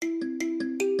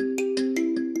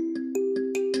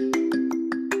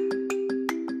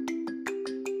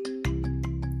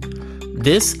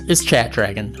This is Chat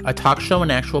Dragon, a talk show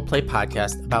and actual play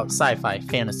podcast about sci-fi,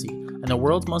 fantasy, and the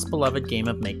world's most beloved game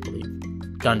of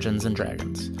make-believe, Dungeons &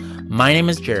 Dragons. My name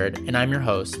is Jared, and I'm your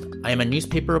host. I am a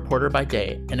newspaper reporter by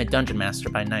day and a dungeon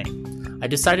master by night. I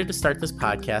decided to start this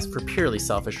podcast for purely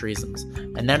selfish reasons,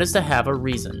 and that is to have a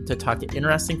reason to talk to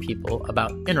interesting people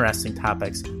about interesting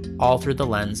topics, all through the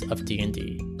lens of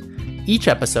D&D. Each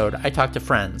episode, I talk to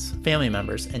friends, family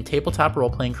members, and tabletop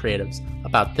role-playing creatives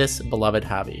about this beloved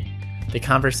hobby. The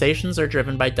conversations are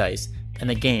driven by dice, and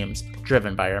the games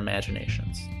driven by our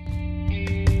imaginations.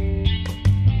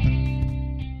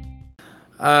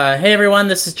 Hey everyone,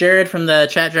 this is Jared from the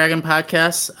Chat Dragon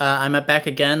podcast. I'm back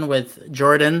again with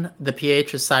Jordan. The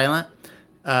PH is silent.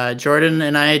 Jordan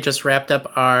and I just wrapped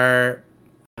up our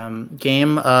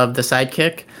game of the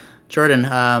Sidekick. Jordan,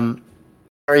 how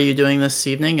are you doing this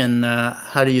evening, and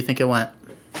how do you think it went?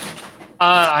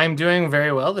 I'm doing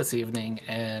very well this evening,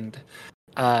 and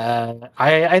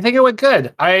I think it went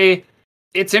good.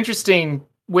 It's interesting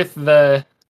with the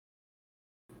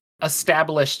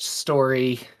established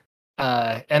story,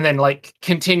 and then like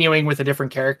continuing with a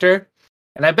different character.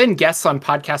 And I've been guests on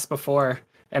podcasts before,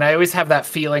 and I always have that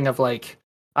feeling of like,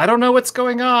 I don't know what's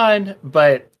going on.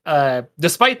 But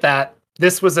despite that,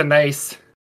 this was a nice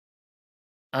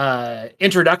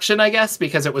introduction, I guess,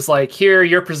 because it was like, here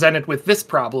you're presented with this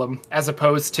problem, as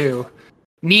opposed to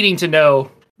needing to know,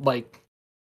 like,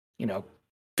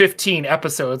 15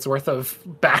 episodes worth of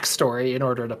backstory in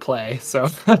order to play. So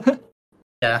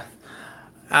yeah.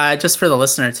 Just for the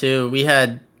listener too,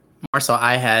 I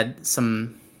had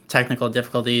some technical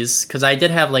difficulties because I did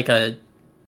have like a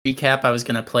recap I was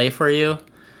going to play for you.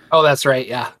 Oh, that's right.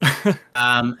 Yeah.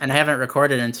 And I haven't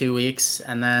recorded in 2 weeks,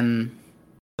 and then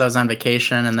I was on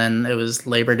vacation, and then it was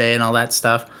Labor Day and all that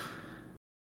stuff.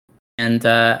 And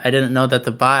I didn't know that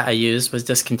the bot I used was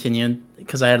discontinued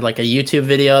because I had like a YouTube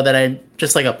video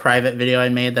just like a private video I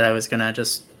made that I was going to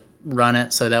just run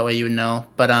it so that way you would know.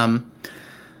 But have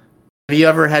you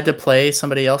ever had to play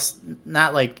somebody else?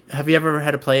 Have you ever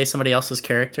had to play somebody else's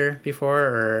character before,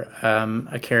 or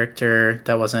a character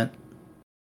that wasn't,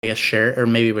 I guess, shared, or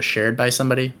maybe was shared by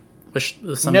somebody?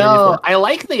 With somebody no, before? I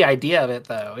like the idea of it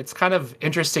though. It's kind of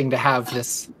interesting to have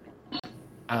this.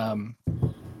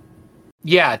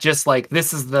 Yeah, just like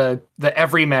this is the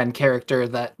everyman character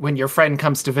that when your friend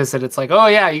comes to visit, it's like, oh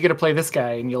yeah, you get to play this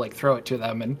guy, and you like throw it to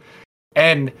them,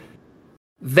 and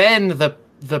then the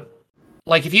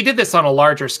like if you did this on a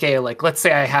larger scale, like let's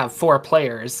say I have 4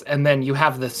 players, and then you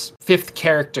have this 5th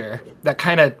character that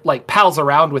kind of like pals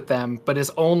around with them, but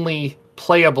is only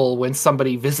playable when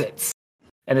somebody visits.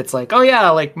 And it's like, oh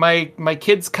yeah, like my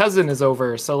kid's cousin is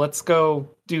over, so let's go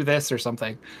do this or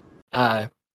something.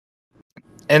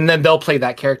 And then they'll play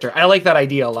that character. I like that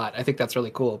idea a lot. I think that's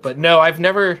really cool. But no, I've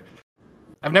never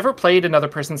played another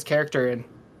person's character, and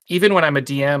even when I'm a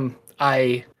DM,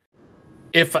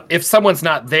 if someone's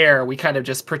not there, we kind of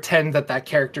just pretend that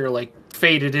character like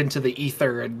faded into the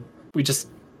ether, and we just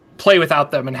play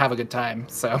without them and have a good time.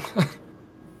 So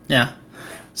yeah.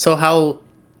 So how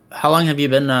long have you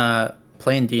been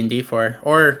playing D&D for,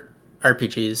 or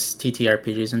RPGs,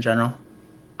 TTRPGs in general?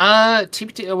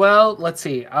 TPT, well, let's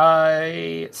see.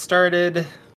 I started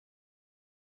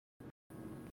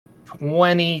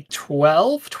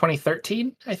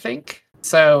 2013, I think.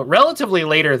 So relatively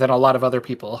later than a lot of other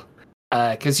people.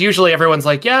 Because usually everyone's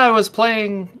like, yeah, I was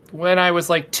playing when I was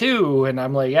like 2, and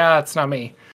I'm like, yeah, it's not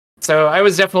me. So I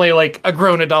was definitely like a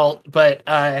grown adult, but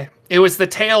it was the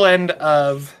tail end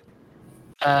of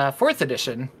 4th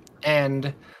edition,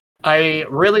 and I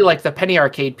really like the Penny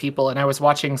Arcade people, and I was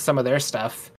watching some of their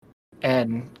stuff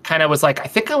and kind of was like, I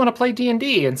think I want to play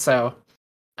D&D. And so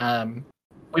I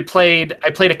played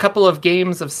a couple of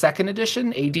games of 2nd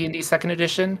edition, AD&D 2nd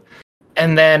edition.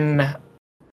 And then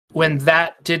when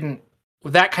that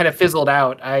kind of fizzled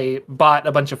out, I bought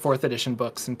a bunch of 4th edition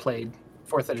books and played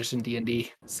 4th edition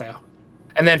D&D. So,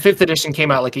 and then 5th edition came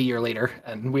out like a year later,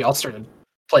 and we all started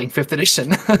playing 5th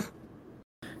edition.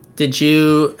 Did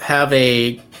you have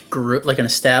a group,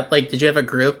 did you have a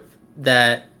group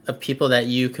of people that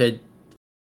you could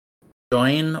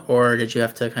join, or did you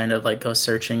have to kind of like go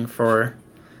searching for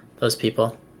those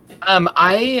people?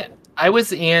 I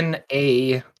was in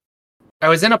a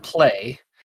play,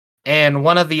 and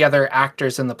one of the other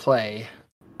actors in the play,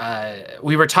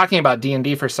 we were talking about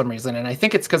D&D for some reason, and I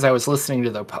think it's because I was listening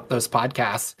to those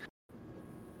podcasts,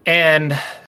 and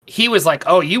he was like,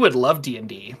 oh, you would love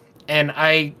D&D. And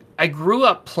I grew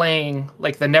up playing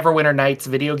like the Neverwinter Nights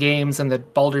video games and the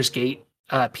Baldur's Gate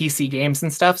PC games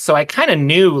and stuff, so I kind of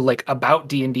knew like about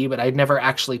D&D, but I'd never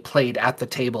actually played at the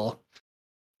table.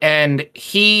 And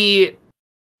he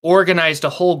organized a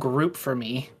whole group for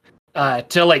me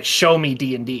to like show me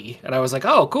D&D. And I was like,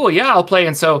 oh, cool. Yeah, I'll play.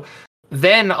 And so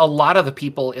then a lot of the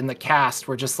people in the cast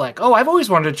were just like, oh, I've always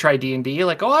wanted to try D&D.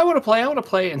 Like, oh, I want to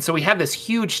play. And so we had this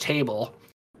huge table,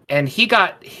 and he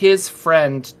got his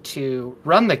friend to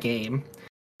run the game.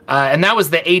 And that was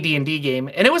the AD&D game.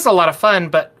 And it was a lot of fun,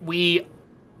 but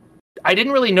I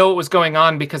didn't really know what was going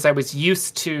on because I was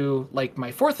used to like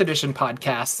my 4th edition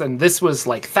podcasts, and this was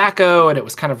like THAC0, and it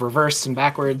was kind of reversed and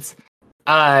backwards.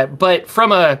 But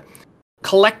from a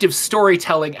collective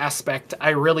storytelling aspect, I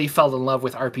really fell in love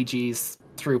with RPGs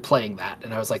through playing that,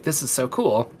 and I was like, this is so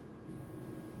cool.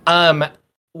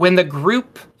 When the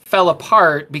group fell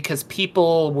apart because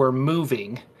people were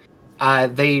moving,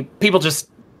 they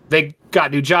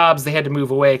got new jobs, they had to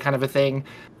move away, kind of a thing.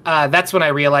 That's when I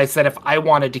realized that if I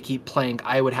wanted to keep playing,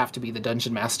 I would have to be the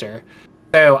dungeon master.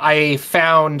 So I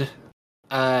found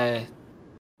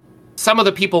some of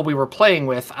the people we were playing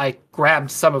with, I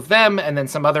grabbed some of them and then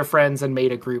some other friends and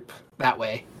made a group that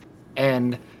way.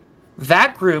 And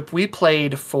that group, we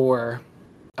played for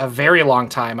a very long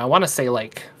time. I want to say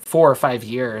like 4 or 5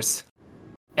 years.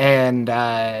 And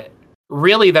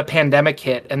really the pandemic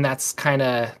hit, and that's kind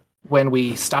of when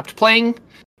we stopped playing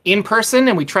in person,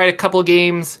 and we tried a couple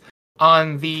games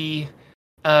on the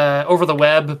over the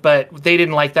web, but they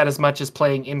didn't like that as much as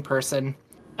playing in person.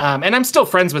 And I'm still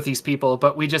friends with these people,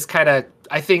 but we just kind of,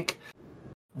 I think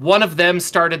one of them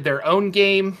started their own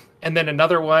game, and then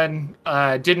another one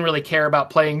didn't really care about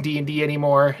playing D&D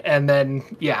anymore. And then,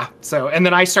 and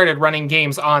then I started running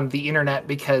games on the internet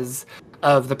because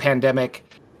of the pandemic,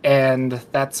 and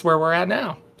that's where we're at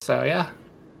now. So, yeah.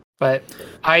 But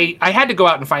I had to go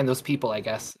out and find those people, I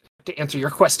guess, to answer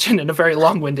your question in a very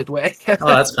long-winded way. Oh,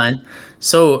 that's fine.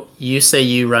 So you say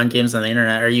you run games on the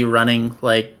internet. Are you running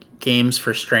like games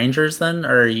for strangers then?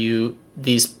 Or are you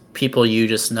these people you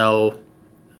just know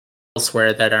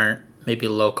elsewhere that aren't maybe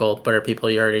local, but are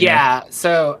people you already know? Yeah,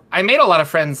 so I made a lot of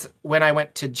friends when I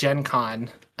went to Gen Con,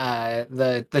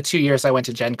 the 2 years I went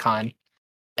to Gen Con.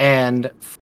 And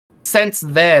since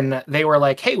then, they were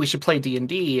like, hey, we should play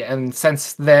D&D. And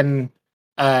since then,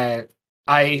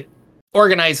 I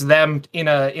organized them in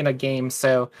a game.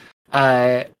 So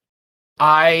I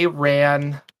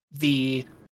ran the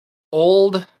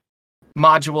old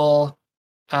module,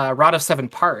 Rod of Seven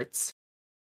Parts,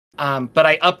 but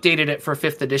I updated it for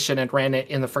 5th edition and ran it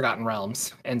in the Forgotten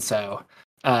Realms. And so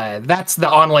that's the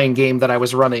online game that I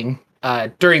was running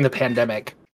during the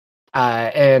pandemic.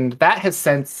 And that has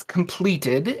since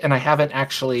completed, and I haven't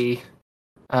actually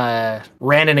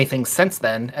ran anything since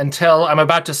then until I'm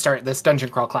about to start this Dungeon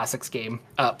Crawl Classics game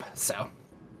up. So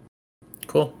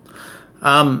cool.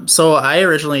 So I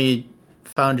originally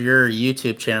found your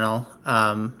YouTube channel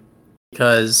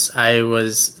because I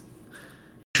was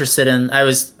interested in.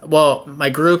 My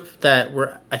group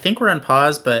that I think we're on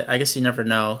pause, but I guess you never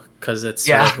know because it's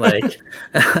sort of like.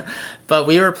 But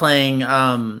we were playing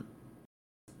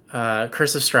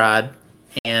Curse of Strahd,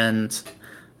 and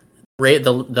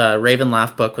the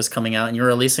Ravenloft book was coming out, and you were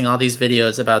releasing all these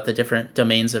videos about the different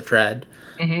domains of dread.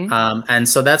 Mm-hmm. And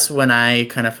so that's when I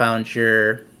kind of found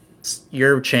your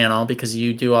channel, because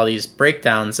you do all these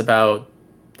breakdowns about,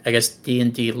 I guess,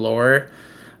 D&D lore.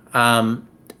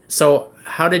 So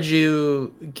how did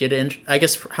you get in? I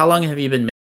guess, how long have you been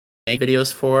making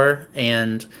videos for,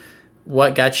 and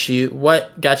what got you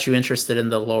interested in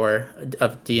the lore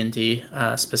of D&D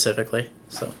specifically?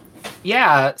 So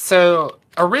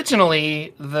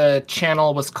originally the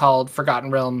channel was called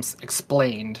Forgotten Realms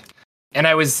Explained, and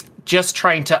I was just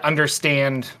trying to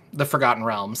understand the Forgotten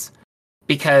Realms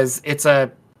because it's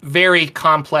a very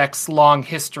complex, long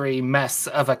history mess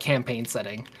of a campaign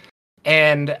setting.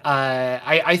 And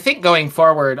I think going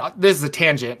forward, this is a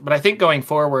tangent, but I think going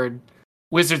forward,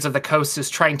 Wizards of the Coast is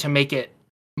trying to make it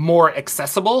more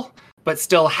accessible, but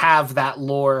still have that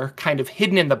lore kind of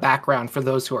hidden in the background for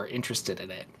those who are interested in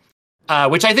it.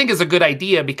 Which I think is a good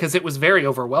idea because it was very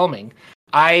overwhelming.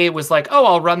 I was like, oh,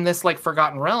 I'll run this like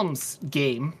Forgotten Realms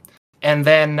game. And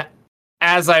then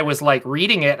as I was like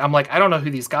reading it, I'm like, I don't know who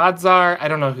these gods are. I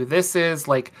don't know who this is.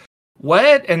 Like,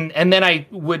 what? And then I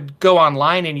would go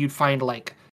online and you'd find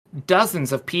like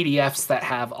dozens of PDFs that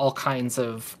have all kinds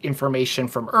of information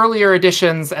from earlier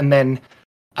editions. And then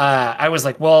I was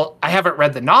like, well, I haven't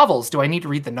read the novels. Do I need to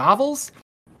read the novels?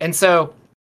 And so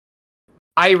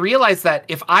I realized that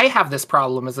if I have this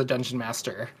problem as a dungeon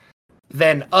master,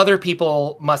 then other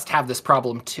people must have this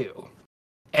problem too.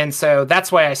 And so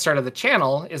that's why I started the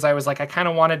channel, is I was like, I kind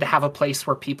of wanted to have a place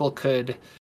where people could,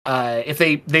 if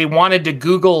they wanted to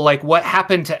Google like what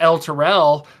happened to El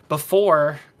Terrell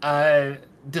before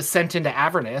Descent into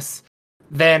Avernus,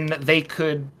 then they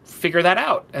could figure that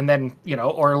out. And then,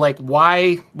 or like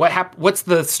what's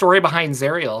the story behind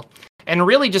Zariel? And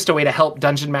really just a way to help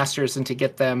dungeon masters and to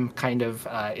get them kind of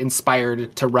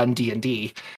inspired to run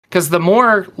D&D. Because the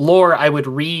more lore I would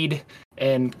read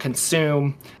and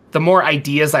consume, the more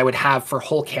ideas I would have for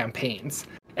whole campaigns.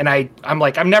 And I'm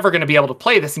like, I'm never going to be able to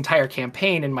play this entire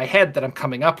campaign in my head that I'm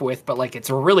coming up with, but like it's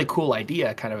a really cool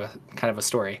idea, kind of a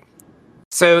story.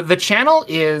 So the channel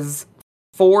is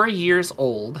 4 years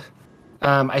old.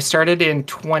 I started in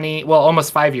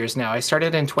almost 5 years now. I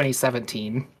started in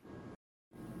 2017.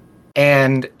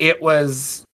 And it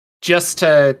was just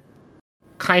to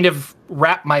kind of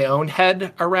wrap my own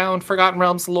head around Forgotten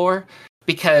Realms lore,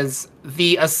 because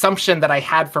the assumption that I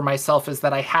had for myself is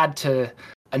that I had to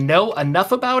know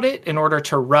enough about it in order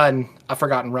to run a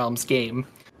Forgotten Realms game,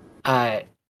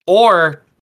 or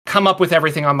come up with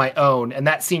everything on my own. And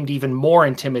that seemed even more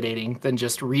intimidating than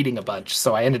just reading a bunch.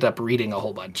 So I ended up reading a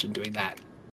whole bunch and doing that.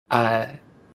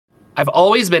 I've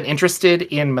always been interested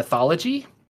in mythology.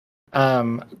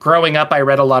 Growing up, I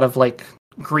read a lot of like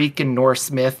Greek and Norse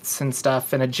myths and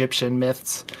stuff, and Egyptian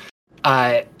myths.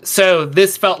 So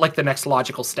this felt like the next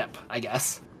logical step, I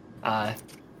guess.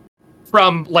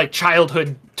 From like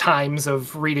childhood times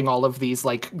of reading all of these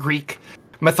like Greek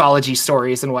mythology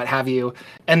stories and what have you,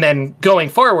 and then going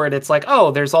forward, it's like, oh,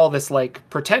 there's all this like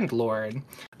pretend lore, and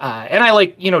I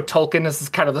like Tolkien. This is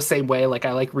kind of the same way. Like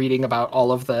I like reading about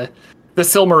all of the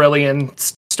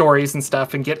Silmarillion stories and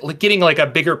stuff, and getting like a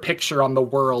bigger picture on the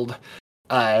world,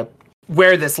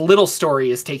 where this little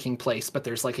story is taking place, but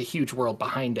there's like a huge world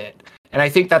behind it. And I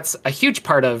think that's a huge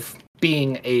part of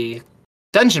being a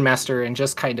dungeon master and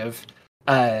just kind of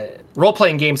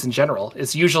role-playing games in general,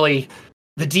 is usually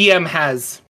the DM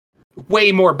has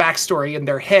way more backstory in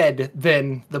their head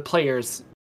than the players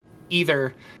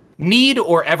either need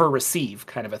or ever receive,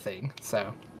 kind of a thing.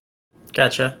 So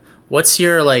Gotcha. What's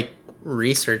your like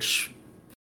research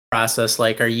process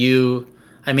like? Are you,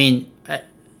 I mean,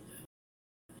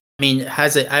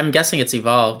 has it, I'm guessing it's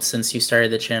evolved since you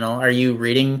started the channel. Are you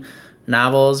reading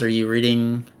novels? Are you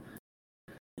reading,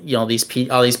 all these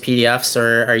PDFs,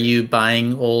 or are you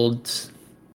buying old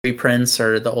reprints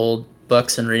or the old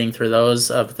books and reading through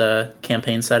those of the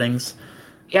campaign settings?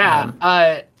 Yeah,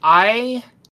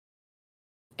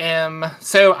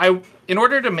 in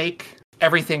order to make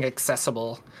everything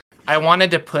accessible, I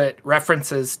wanted to put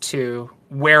references to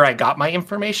where I got my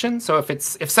information. So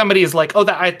if somebody is like, oh,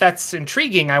 that's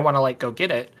intriguing, I want to like go get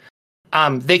it,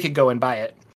 they could go and buy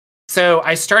it. So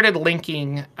I started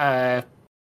linking.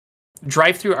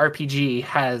 Drive-Thru RPG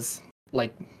has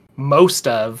like most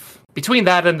of, between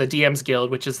that and the DM's Guild,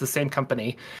 which is the same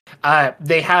company,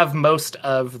 they have most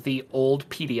of the old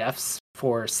PDFs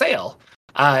for sale.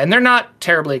 And they're not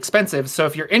terribly expensive. So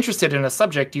if you're interested in a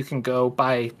subject, you can go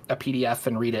buy a PDF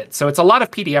and read it. So it's a lot of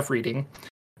PDF reading.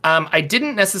 I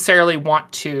didn't necessarily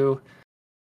want to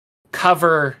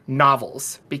cover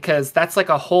novels because that's like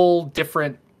a whole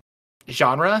different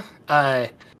genre.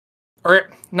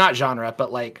 Or not genre,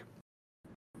 but like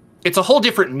it's a whole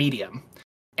different medium.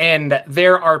 And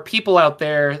there are people out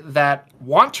there that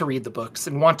want to read the books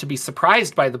and want to be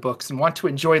surprised by the books and want to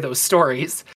enjoy those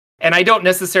stories. And I don't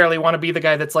necessarily want to be the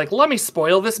guy that's like, let me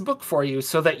spoil this book for you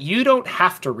so that you don't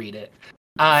have to read it.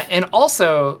 And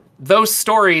also, those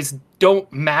stories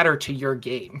don't matter to your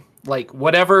game. Like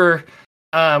whatever's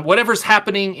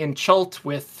happening in Chult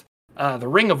with the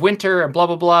Ring of Winter and blah,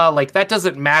 blah, blah, like that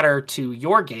doesn't matter to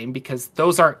your game because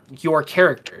those aren't your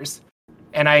characters.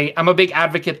 And I'm a big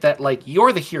advocate that like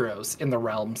you're the heroes in the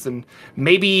realms, and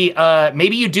maybe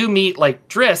you do meet like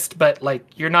Drizzt, but like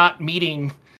you're not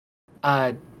meeting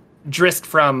Drizzt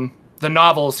from the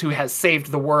novels who has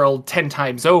saved the world 10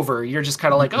 times over. You're just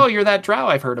kind of like, oh, you're that drow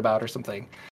I've heard about or something.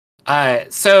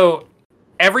 So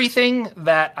everything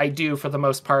that I do for the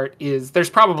most part is there's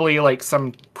probably like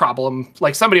some problem.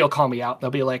 Like somebody will call me out. They'll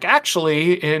be like,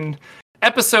 actually, in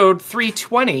episode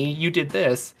 320, you did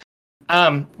this.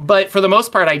 But for the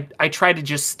most part, I try to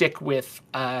just stick with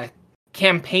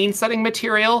campaign setting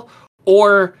material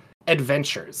or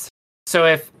adventures. So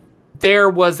if there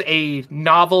was a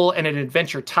novel and an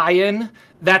adventure tie-in,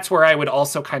 that's where I would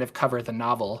also kind of cover the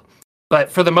novel.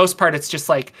 But for the most part, it's just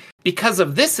like, because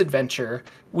of this adventure,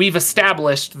 we've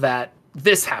established that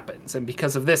this happens, and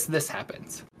because of this, this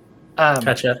happens.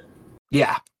 Gotcha.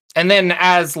 Yeah. And then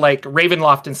as like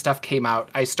Ravenloft and stuff came out,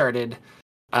 I started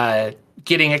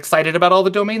getting excited about all the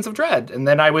Domains of Dread. And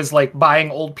then I was like buying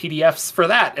old PDFs for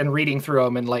that and reading through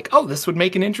them and like, oh, this would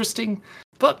make an interesting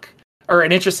book or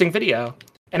an interesting video.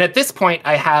 And at this point,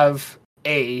 I have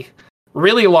a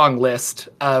really long list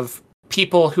of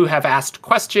people who have asked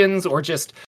questions or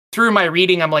just through my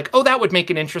reading, I'm like, oh, that would make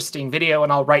an interesting video,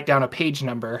 and I'll write down a page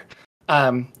number.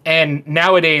 And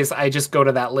nowadays, I just go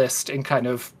to that list and kind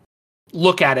of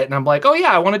look at it, and I'm like, oh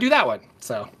yeah, I want to do that one.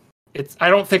 So I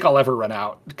don't think I'll ever run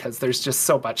out because there's just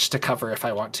so much to cover if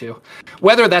I want to.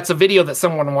 Whether that's a video that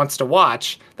someone wants to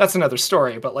watch, that's another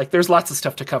story. But like, there's lots of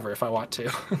stuff to cover if I want to.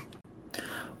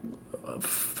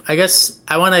 I guess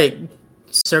I want to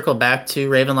circle back to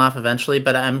Ravenloft eventually,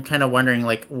 but I'm kind of wondering,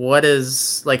 like,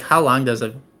 how long does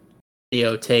a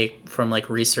video take from like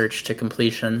research to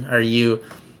completion? Are you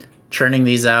churning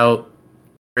these out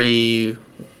every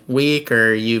week, or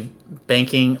are you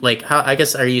banking? Like, how? I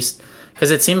guess are you?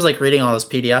 Because it seems like reading all those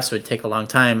PDFs would take a long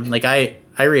time. Like I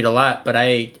read a lot, but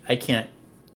I can't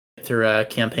get through a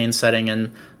campaign setting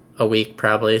in a week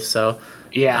probably. So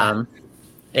yeah,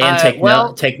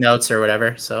 and take notes or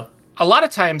whatever. So a lot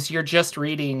of times you're just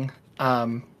reading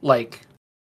so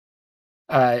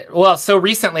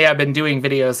recently I've been doing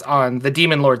videos on the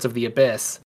Demon Lords of the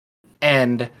Abyss,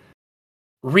 and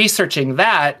researching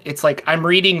that, it's like I'm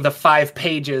reading the 5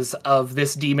 pages of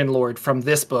this Demon Lord from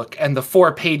this book and the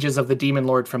 4 pages of the Demon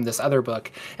Lord from this other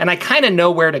book. And I kind of know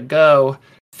where to go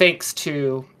thanks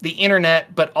to the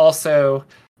internet, but also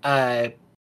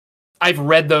I've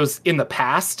read those in the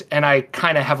past, and I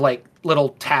kind of have like little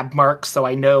tab marks, so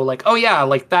I know like, oh yeah,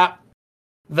 like that,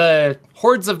 the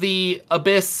Hordes of the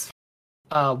Abyss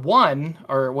 1,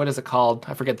 or what is it called?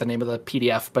 I forget the name of the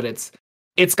PDF, but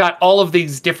it's got all of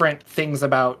these different things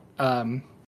about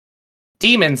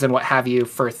demons and what have you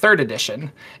for 3rd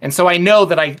edition. And so I know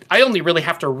that I only really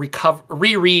have to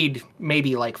reread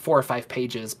maybe like 4 or 5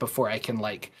 pages before I can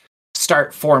like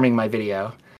start forming my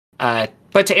video.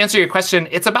 But to answer your question,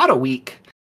 it's about a week.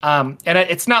 And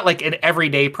it's not like an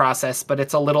everyday process, but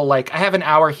it's a little like I have an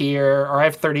hour here, or I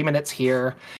have 30 minutes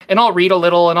here, and I'll read a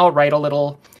little and I'll write a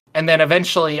little. And then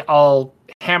eventually I'll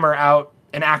hammer out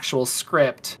an actual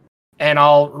script, and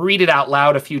I'll read it out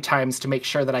loud a few times to make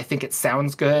sure that I think it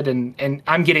sounds good and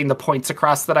I'm getting the points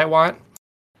across that I want.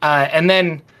 And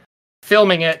then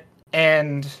filming it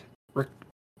and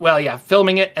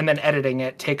filming it and then editing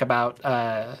it take about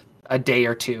a day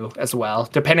or 2 as well,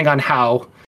 depending on how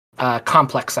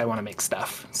complex I want to make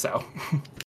stuff. So,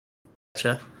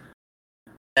 gotcha.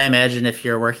 I imagine if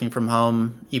you're working from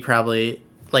home, you probably,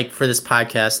 like for this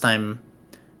podcast,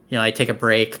 I take a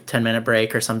break, 10-minute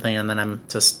break or something, and then I'm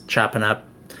just chopping up,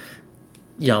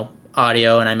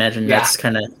 audio. And I imagine that's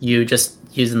kind of you just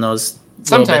using those.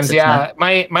 Sometimes, yeah.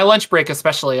 My lunch break,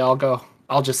 especially,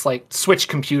 I'll just like switch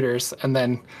computers and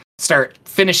then start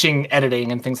finishing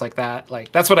editing and things like that.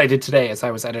 Like that's what I did today, as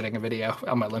I was editing a video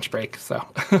on my lunch break. So.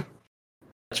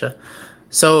 Gotcha.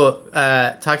 So,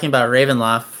 talking about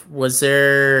Ravenloft, was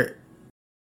there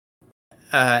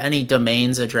any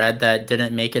domains of Dread that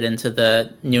didn't make it into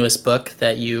the newest book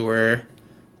that you were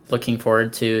looking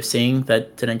forward to seeing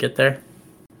that didn't get there?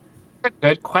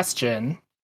 Good question.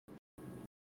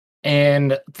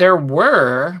 And there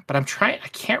were, but I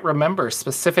can't remember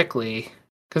specifically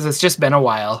because it's just been a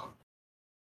while.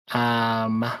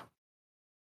 Man,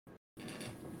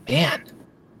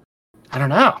 I don't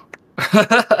know.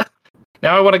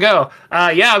 Now I want to go.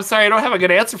 Yeah, I'm sorry, I don't have a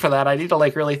good answer for that. I need to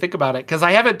like really think about it because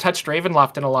I haven't touched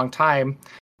Ravenloft in a long time.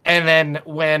 And then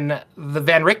when the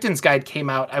Van Richten's Guide came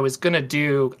out, I was going to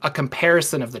do a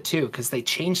comparison of the two because they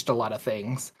changed a lot of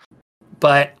things.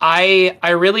 But I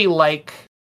really like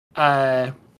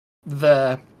the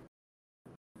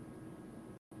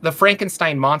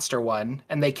Frankenstein monster one,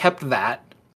 and they kept that.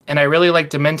 And I really like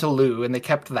Dementa Lu, and they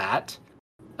kept that.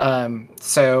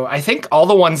 So I think all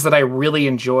the ones that I really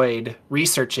enjoyed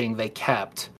researching, they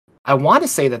kept. I want to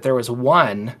say that there was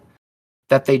one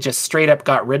that they just straight up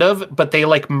got rid of, but they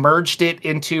like merged it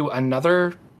into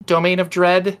another domain of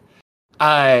Dread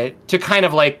to kind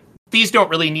of like, these don't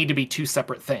really need to be two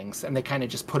separate things, and they kind of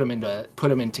just put them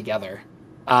in together.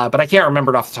 But I can't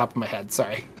remember it off the top of my head.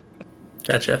 Sorry.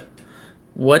 Gotcha.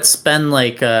 What's been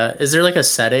like? Is there like a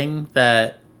setting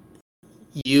that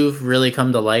you've really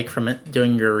come to like from it,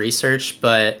 doing your research,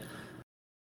 but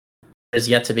there's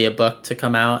yet to be a book to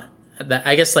come out? That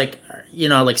I guess like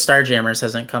like Starjammers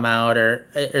hasn't come out, or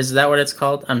is that what it's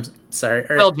called? I'm sorry.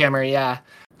 Spelljammer, yeah.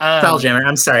 Spelljammer.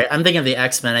 I'm sorry. I'm thinking of the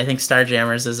X-Men. I think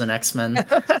Starjammers is an X-Men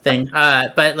thing.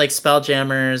 But like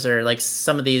Spelljammers or like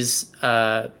some of these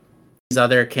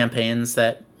other campaigns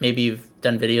that maybe you've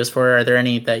done videos for, are there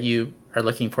any that you are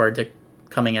looking forward to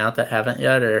coming out that haven't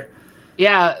yet? Or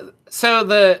yeah. So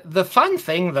the fun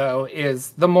thing though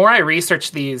is the more I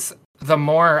research these, the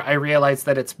more I realize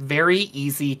that it's very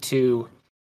easy to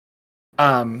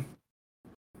update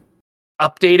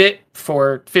it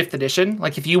for 5th edition.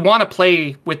 Like if you want to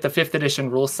play with the 5th edition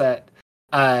rule set,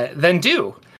 then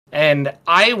do. And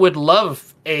I would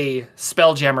love a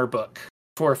Spelljammer book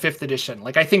for 5th edition.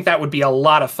 Like, I think that would be a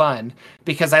lot of fun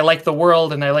because I like the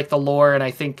world and I like the lore, and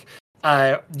I think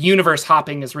universe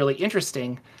hopping is really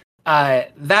interesting.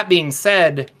 That being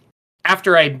said,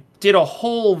 after I did a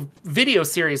whole video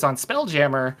series on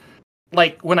Spelljammer,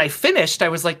 like when I finished, I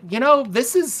was like,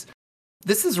 this is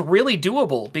really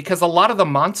doable because a lot of the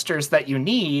monsters that you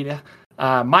need,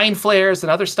 mind flayers and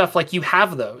other stuff, like you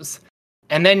have those.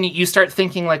 And then you start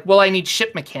thinking like, well, I need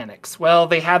ship mechanics. Well,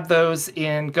 they had those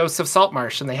in Ghosts of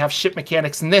Saltmarsh, and they have ship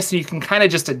mechanics in this, and you can kind of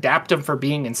just adapt them for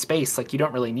being in space. Like, you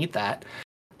don't really need that.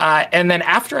 And then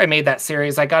after I made that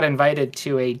series, I got invited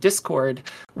to a Discord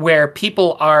where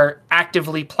people are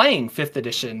actively playing 5th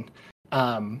edition,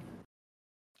 5th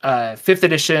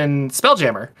edition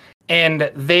Spelljammer.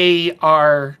 And they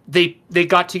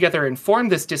got together and formed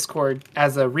this Discord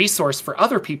as a resource for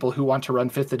other people who want to run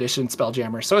 5th edition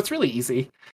Spelljammer. So it's really easy.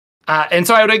 And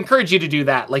so I would encourage you to do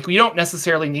that. Like, we don't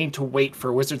necessarily need to wait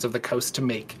for Wizards of the Coast to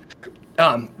make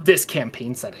this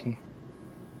campaign setting.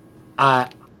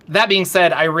 That being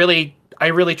said, I really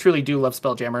truly do love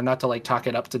Spelljammer. Not to like talk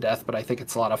it up to death, but I think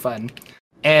it's a lot of fun.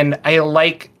 And I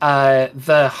like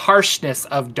the harshness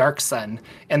of Dark Sun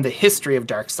and the history of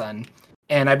Dark Sun.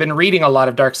 And I've been reading a lot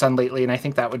of Dark Sun lately, and I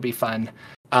think that would be fun.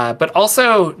 But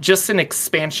also, just an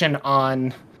expansion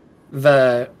on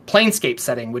the Planescape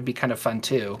setting would be kind of fun,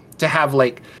 too. To have,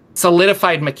 like,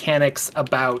 solidified mechanics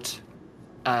about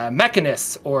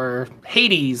Mechanus or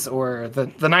Hades or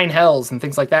the Nine Hells and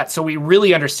things like that. So we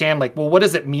really understand, like, well, what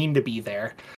does it mean to be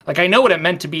there? Like, I know what it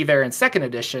meant to be there in 2nd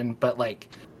edition, but, like,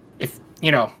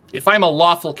 if I'm a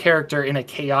lawful character in a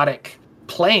chaotic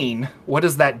plane, what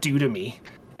does that do to me?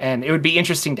 And it would be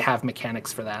interesting to have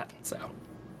mechanics for that. So,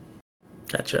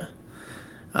 gotcha.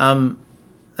 And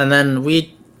then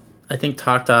I think,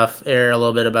 talked off air a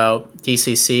little bit about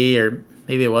DCC, or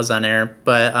maybe it was on air.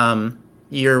 But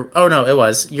your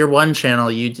one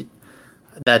channel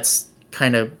that's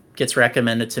kind of gets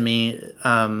recommended to me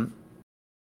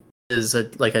is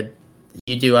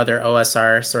you do other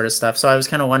OSR sort of stuff. So I was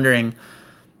kind of wondering,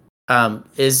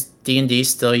 is D&D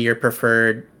still your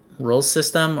preferred rules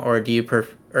system, or do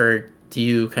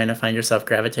you kind of find yourself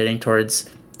gravitating towards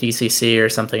DCC or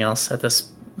something else at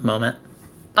this moment?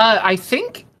 I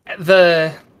think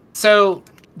the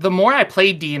more I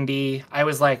played D&D, I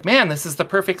was like, man, this is the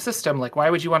perfect system. Like, why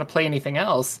would you want to play anything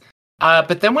else?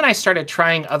 But then when I started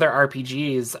trying other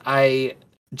RPGs, I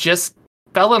just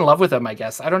fell in love with them, I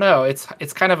guess. I don't know.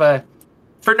 It's kind of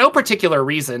for no particular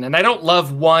reason, and I don't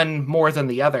love one more than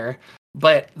the other,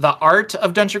 but the art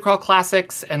of Dungeon Crawl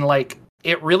Classics and, like,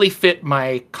 it really fit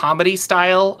my comedy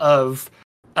style of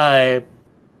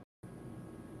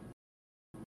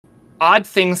odd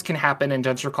things can happen in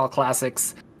Dungeon Crawl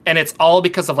Classics, and it's all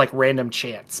because of, like, random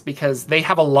chance, because they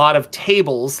have a lot of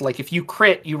tables. Like, if you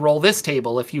crit, you roll this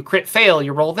table. If you crit fail,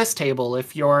 you roll this table.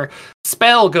 If your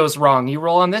spell goes wrong, you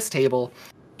roll on this table.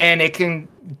 And it can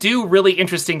do really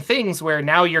interesting things where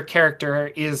now your character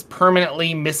is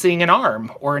permanently missing an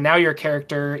arm, or now your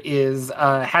character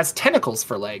has tentacles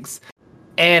for legs.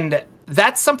 And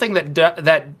that's something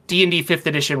that D&D 5th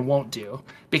edition won't do,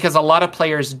 because a lot of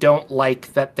players don't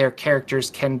like that their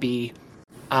characters can be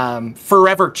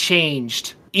forever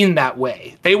changed in that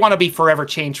way. They want to be forever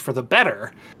changed for the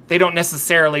better. They don't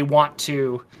necessarily want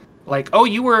to, like, oh,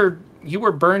 you were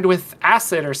burned with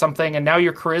acid or something, and now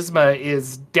your charisma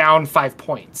is down 5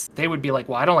 points. They would be like,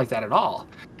 well, I don't like that at all.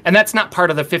 And that's not part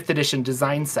of the 5th edition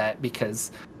design set,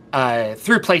 because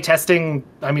through playtesting,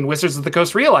 Wizards of the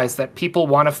Coast realized that people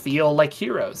want to feel like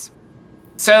heroes.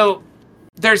 So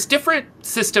there's different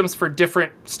systems for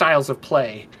different styles of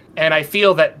play, and I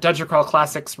feel that Dungeon Crawl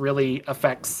Classics really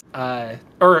affects,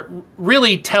 or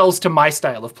really tells to my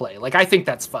style of play. Like, I think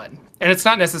that's fun, and it's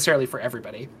not necessarily for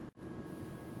everybody.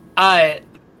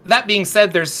 That being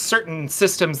said, there's certain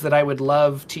systems that I would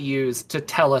love to use to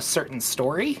tell a certain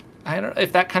story. I don't know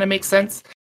if that kind of makes sense.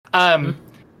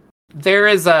 There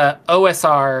is a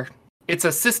OSR. It's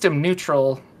a system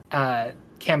neutral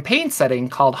campaign setting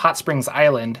called Hot Springs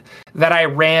Island that I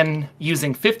ran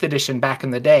using 5th edition back in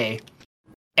the day.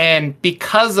 And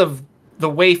because of the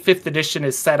way 5th edition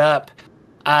is set up,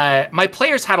 my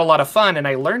players had a lot of fun, and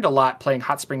I learned a lot playing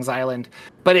Hot Springs Island,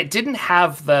 but it didn't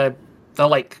have the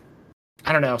like,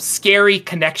 I don't know, scary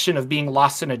connection of being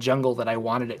lost in a jungle that I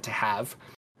wanted it to have.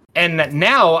 And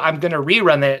now I'm going to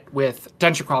rerun it with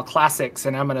Dungeon Crawl Classics,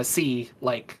 and I'm going to see,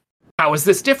 like, how is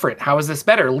this different? How is this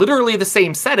better? Literally the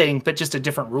same setting, but just a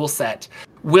different rule set.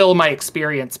 Will my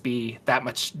experience be that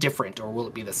much different, or will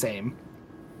it be the same?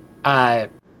 Not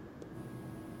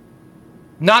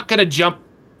going to jump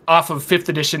off of 5th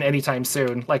edition anytime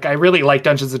soon. Like, I really like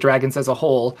Dungeons & Dragons as a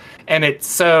whole, and it's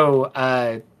so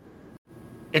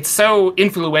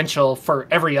influential for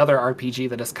every other RPG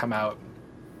that has come out.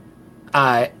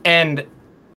 And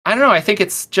I don't know, I think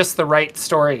it's just the right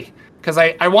story, because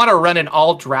I want to run an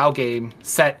all-drow game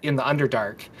set in the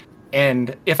Underdark,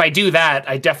 and if I do that,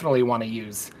 I definitely want to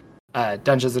use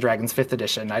Dungeons & Dragons 5th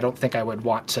edition. I don't think I would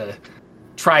want to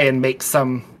try and make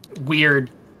some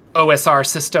weird OSR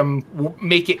system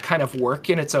make it kind of work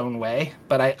in its own way,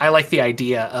 but I like the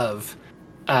idea of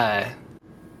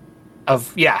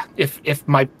if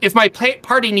my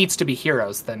party needs to be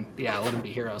heroes, then yeah, let them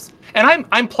be heroes. And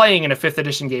I'm playing in a 5th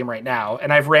edition game right now,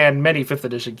 and I've ran many 5th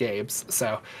edition games,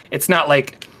 so it's not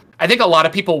like, I think a lot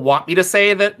of people want me to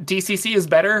say that DCC is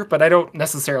better, but I don't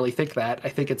necessarily think that. I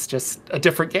think it's just a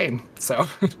different game. So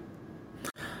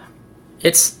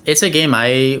it's a game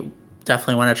I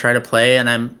definitely want to try to play, and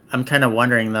I'm kind of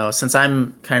wondering though, since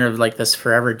I'm kind of like this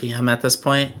forever DM at this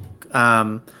point,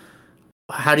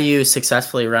 how do you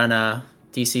successfully run a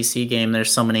DCC game?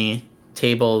 There's so many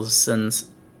tables and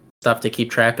stuff to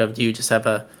keep track of. Do you just have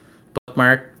a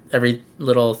bookmark, every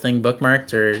little thing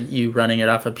bookmarked, or you running it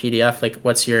off a PDF? Like,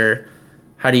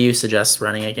 how do you suggest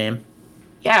running a game?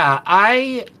 Yeah,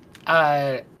 I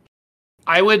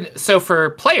would, so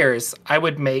for players, I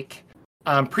would make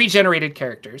pre-generated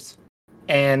characters.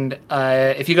 And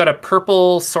if you go to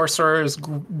Purple Sorcerer's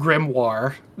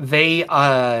Grimoire, they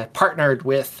partnered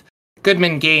with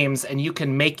Goodman Games, and you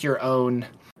can make your own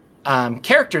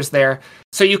characters there.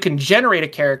 So you can generate a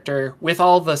character with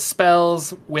all the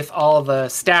spells, with all the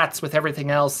stats, with everything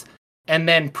else, and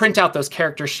then print out those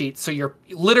character sheets. So you're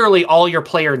literally, all your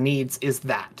player needs is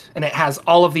that, and it has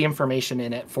all of the information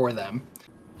in it for them.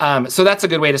 So that's a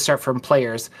good way to start from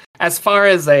players. As far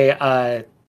as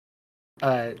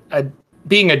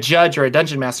being a judge or a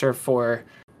dungeon master for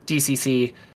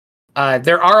DCC,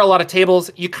 there are a lot of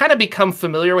tables. You kind of become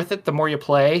familiar with it the more you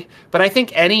play, but I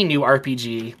think any new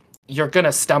RPG, you're going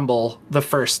to stumble the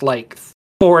first like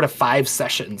 4 to 5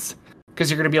 sessions, because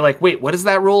you're going to be like, wait, what is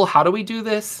that rule? How do we do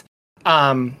this?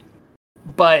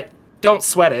 But don't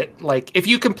sweat it. Like, if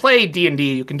you can play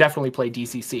D&D, you can definitely play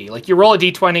DCC. Like, you roll a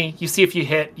D20, you see if you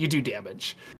hit, you do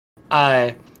damage.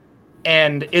 And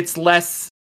it's less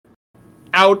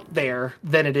out there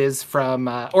than it is from,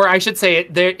 or I should say,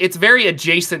 it's very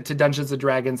adjacent to Dungeons &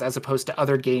 Dragons as opposed to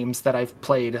other games that I've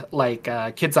played, like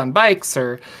Kids on Bikes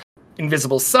or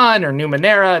Invisible Sun or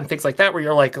Numenera and things like that, where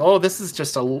you're like, oh, this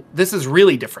is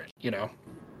really different, you know?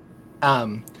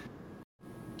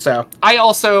 So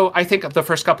I think of the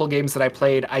first couple of games that I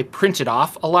played, I printed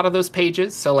off a lot of those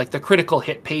pages. So like the critical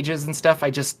hit pages and stuff,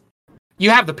 you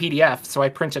have the PDF, so I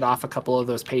printed off a couple of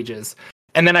those pages.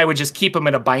 And then I would just keep them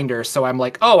in a binder. So I'm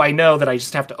like, oh, I know that I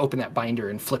just have to open that binder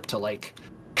and flip to like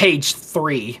page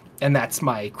 3. And that's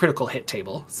my critical hit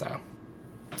table. So.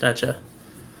 Gotcha.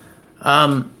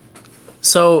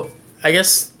 So I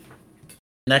guess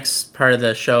next part of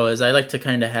the show is I like to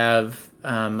kind of have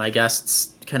my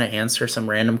guests kind of answer some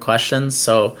random questions.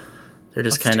 So they're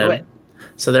just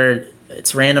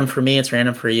it's random for me. It's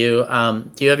random for you.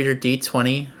 Do you have your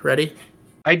D20 ready?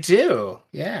 I do.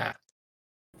 Yeah.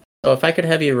 So if I could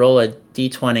have you roll a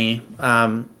D20,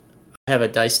 I have a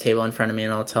dice table in front of me,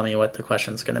 and I'll tell me what the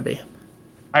question's going to be.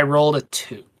 I rolled a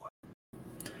 2.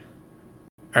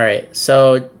 All right.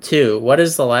 So 2, what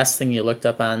is the last thing you looked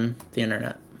up on the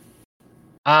internet?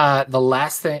 The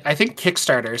last thing, I think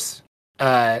Kickstarters.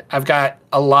 I've got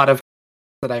a lot of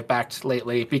that I've backed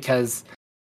lately because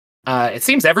it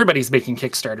seems everybody's making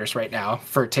Kickstarters right now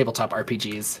for tabletop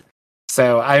RPGs.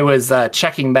 So I was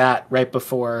checking that right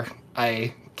before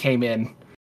I came in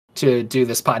to do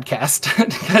this podcast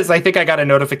because I think I got a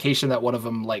notification that one of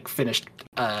them like finished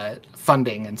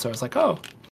funding, and so I was like, oh.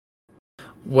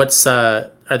 What's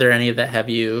are there any that have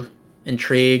you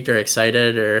intrigued or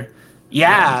excited or?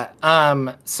 Yeah.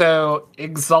 So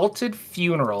Exalted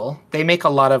Funeral, they make a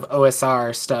lot of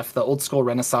OSR stuff, the old school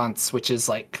Renaissance, which is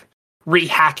like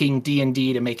rehacking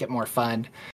D&D to make it more fun.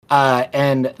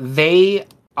 And they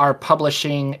are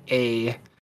publishing a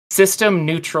system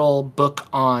neutral book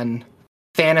on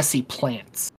fantasy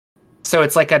plants. So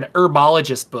it's like an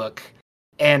herbologist book.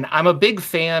 And I'm a big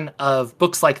fan of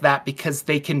books like that because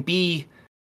they can be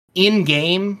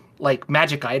in-game, like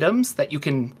magic items that you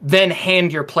can then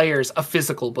hand your players a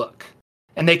physical book.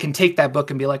 And they can take that book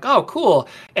and be like, oh, cool.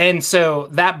 And so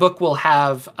that book will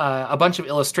have a bunch of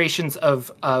illustrations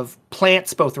of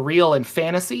plants, both real and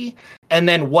fantasy, and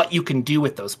then what you can do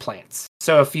with those plants.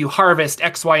 So if you harvest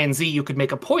X, Y, and Z, you could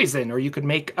make a poison, or you could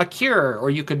make a cure, or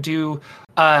you could do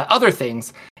other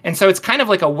things. And so it's kind of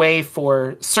like a way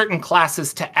for certain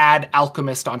classes to add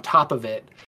alchemist on top of it.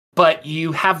 but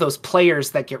you have those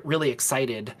players that get really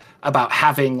excited about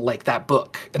having like that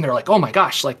book, and they're like, oh my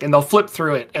gosh, like, and they'll flip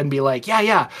through it and be like,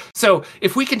 yeah, so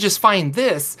if we can just find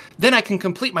this, then I can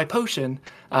complete my potion.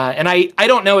 And I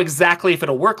don't know exactly if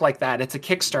it'll work like that. It's a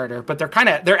Kickstarter, but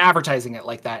they're advertising it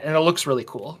like that, and it looks really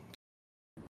cool.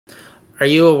 Are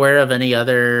you aware of any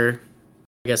other,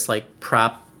 I guess, like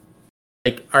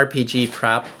RPG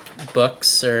prop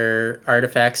books or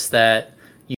artifacts that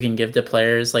you can give to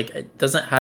players? Like, doesn't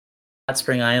Hot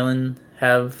Spring Island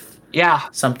have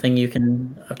something you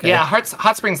can? Okay. Yeah,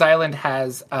 Hot Springs Island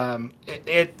has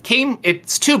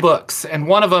it's 2 books, and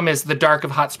one of them is The Dark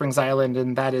of Hot Springs Island,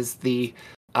 and that is the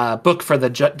book for the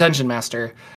Dungeon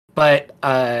Master. But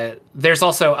there's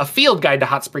also a field guide to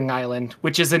Hot Spring Island,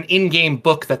 which is an in-game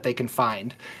book that they can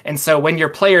find. And so when your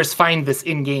players find this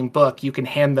in-game book, you can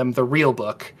hand them the real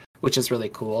book, which is really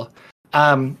cool.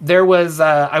 There was,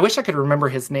 I wish I could remember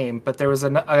his name, but there was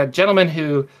a gentleman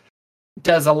who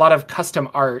does a lot of custom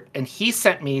art, and he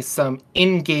sent me some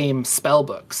in-game spell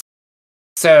books.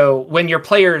 So when your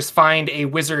players find a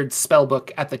wizard spell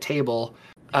book at the table,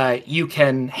 you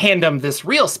can hand them this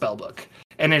real spell book,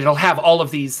 and it'll have all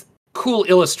of these cool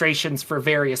illustrations for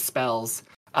various spells.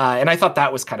 And I thought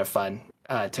that was kind of fun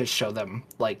to show them,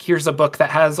 like, here's a book that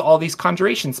has all these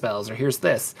conjuration spells, or here's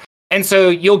this. And so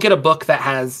you'll get a book that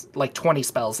has like 20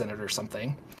 spells in it or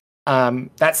something.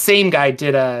 That same guy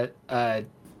did a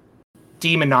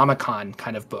Demonomicon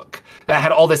kind of book that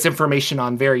had all this information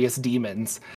on various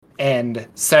demons. And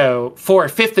so for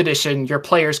 5th edition, your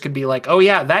players could be like, oh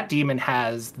yeah, that demon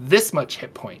has this much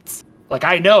hit points. Like,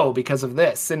 I know because of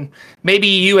this. And maybe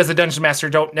you as a dungeon master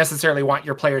don't necessarily want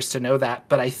your players to know that,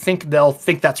 but I think they'll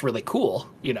think that's really cool,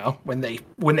 you know, when they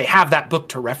have that book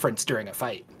to reference during a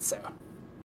fight.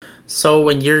 So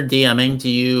when you're DMing, do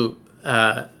you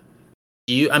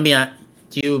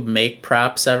make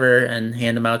props ever and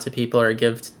hand them out to people or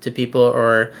give to people,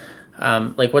 or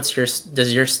like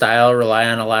does your style rely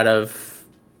on a lot of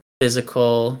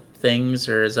physical things,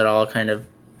 or is it all kind of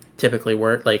typically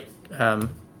work like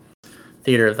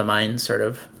theater of the mind sort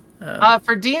of?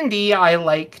 For D&D, I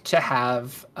like to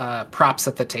have props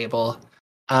at the table.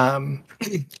 I'm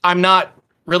not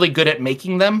really good at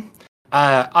making them.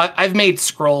 I've made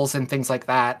scrolls and things like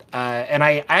that, and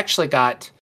I actually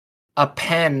got a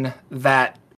pen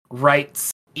that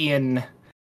writes in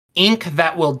ink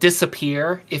that will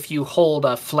disappear if you hold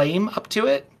a flame up to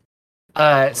it.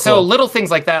 Cool. So little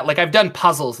things like that. Like, I've done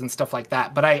puzzles and stuff like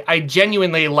that, but I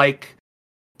genuinely like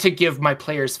to give my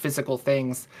players physical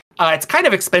things. It's kind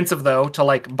of expensive, though, to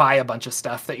like buy a bunch of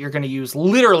stuff that you're going to use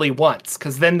literally once,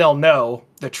 because then they'll know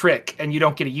the trick and you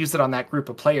don't get to use it on that group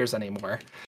of players anymore.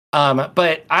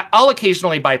 But I'll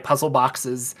occasionally buy puzzle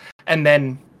boxes, and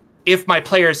then if my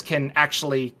players can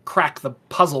actually crack the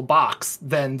puzzle box,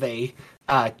 then they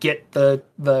get the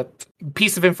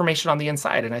piece of information on the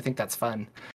inside, and I think that's fun.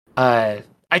 I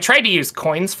tried to use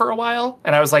coins for a while,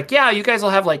 and I was like, yeah, you guys will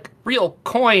have like real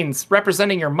coins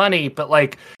representing your money, but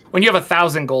like when you have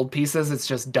 1,000 gold pieces, it's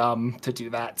just dumb to do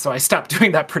that. So I stopped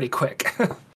doing that pretty quick.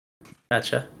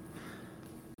 Gotcha.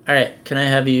 All right, can I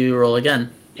have you roll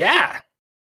again? Yeah.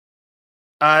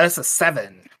 That's a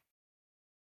 7.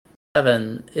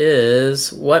 7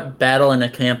 is what battle in a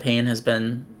campaign has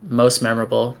been most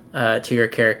memorable to your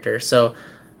character. So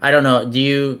I don't know, have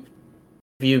you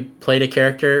played a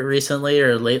character recently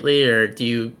or lately, or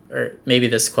or maybe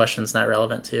this question's not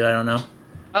relevant to you, I don't know.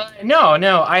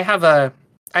 No, I have a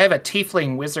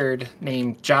tiefling wizard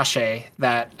named Joshe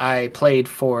that I played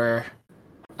for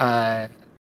I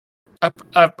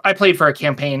played for a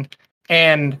campaign,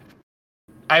 and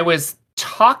I was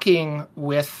talking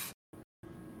with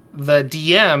the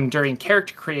DM during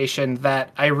character creation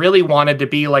that I really wanted to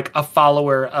be like a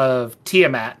follower of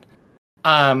Tiamat.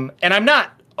 And I'm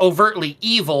not overtly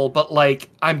evil, but like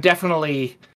I'm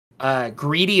definitely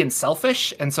greedy and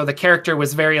selfish. And so the character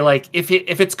was very like, if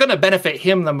it's going to benefit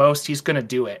him the most, he's going to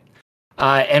do it.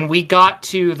 And we got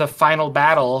to the final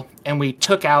battle and we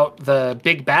took out the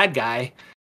big bad guy.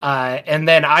 And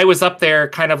then I was up there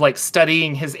kind of like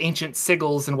studying his ancient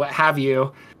sigils and what have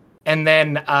you. And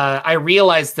then I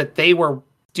realized that they were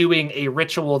doing a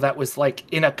ritual that was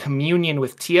like in a communion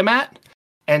with Tiamat.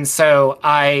 And so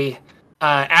I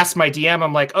asked my DM,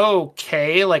 I'm like,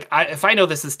 okay, like if I know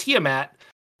this is Tiamat,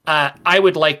 I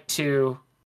would like to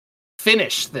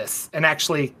finish this and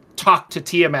actually talk to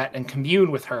Tiamat and commune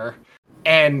with her.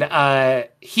 And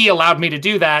he allowed me to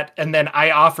do that. And then I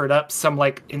offered up some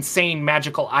like insane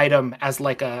magical item as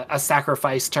like a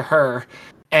sacrifice to her.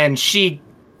 And she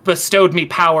bestowed me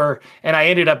power, and I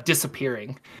ended up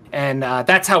disappearing. And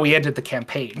that's how we ended the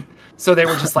campaign. So they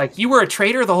were just like, you were a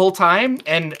traitor the whole time?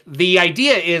 And the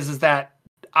idea is that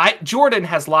Jordan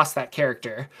has lost that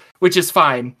character, which is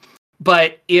fine.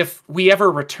 But if we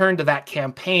ever return to that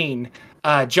campaign,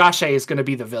 Josh A is going to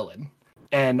be the villain.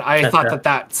 And I thought that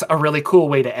that's a really cool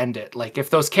way to end it. Like,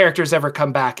 if those characters ever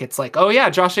come back, it's like, oh yeah,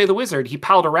 Josh A the Wizard, he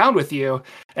palled around with you,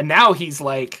 and now he's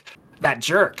like that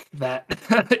jerk that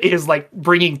is like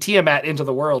bringing Tiamat into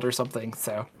the world or something.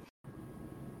 So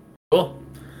cool.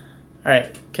 All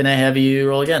right, can I have you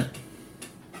roll again?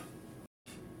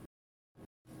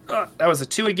 That was a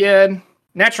 2 again.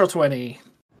 Natural 20.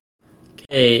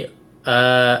 Okay.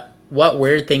 What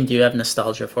weird thing do you have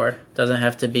nostalgia for? Doesn't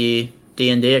have to be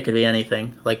D&D, it could be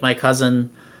anything. Like my cousin,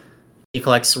 he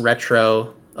collects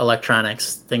retro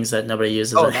electronics, things that nobody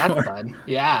uses anymore. That's fun.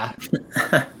 Yeah.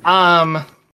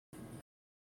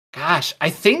 Gosh, I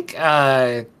think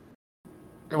well,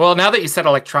 now that you said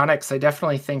electronics, I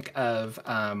definitely think of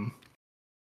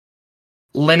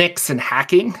Linux and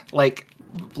hacking. Like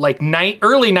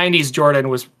early 90s Jordan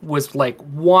was like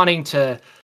wanting to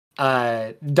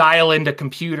dial into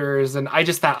computers, and I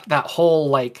just that whole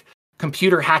like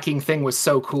computer hacking thing was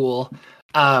so cool.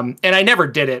 And I never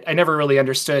did it. I never really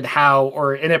understood how,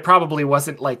 and it probably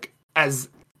wasn't like as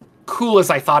cool as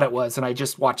I thought it was, and I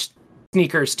just watched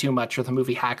Sneakers too much, or the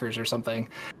movie Hackers or something.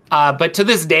 But to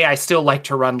this day, I still like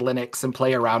to run Linux and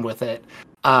play around with it.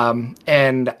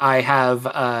 And I have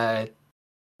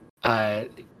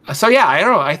so yeah, I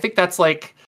don't know. I think that's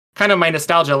like kind of my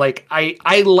nostalgia. Like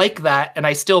I like that, and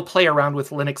I still play around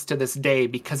with Linux to this day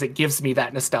because it gives me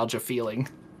that nostalgia feeling.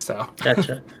 So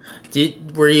gotcha.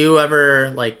 Were you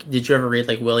ever like? Did you ever read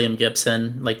like William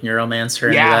Gibson, like Neuromancer,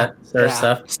 and that sort of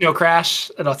stuff? Snow Crash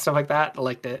and all stuff like that. I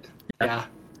liked it. Yeah.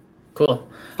 Cool.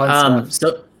 Fun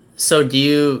stuff. So do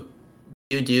you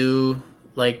do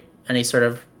like any sort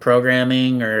of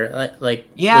programming or like?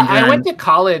 Yeah, I went to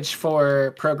college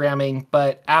for programming,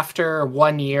 but after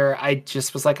 1 year, I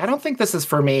just was like, I don't think this is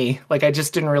for me. Like, I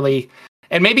just didn't really.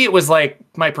 And maybe it was like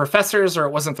my professors, or it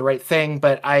wasn't the right thing,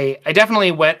 but I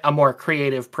definitely went a more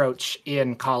creative approach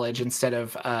in college instead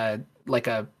of like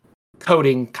a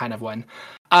coding kind of one.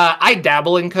 I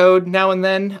dabble in code now and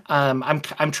then.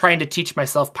 I'm trying to teach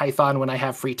myself Python when I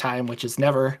have free time, which is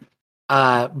never.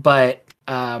 But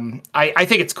I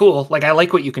think it's cool. Like, I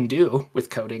like what you can do with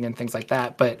coding and things like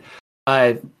that. But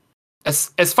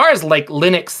as far as like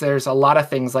Linux, there's a lot of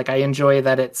things. Like, I enjoy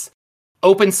that it's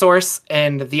open source,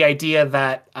 and the idea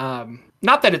that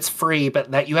not that it's free, but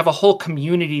that you have a whole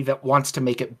community that wants to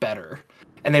make it better,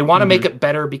 and they want to make it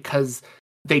better because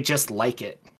they just like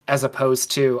it, as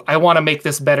opposed to I want to make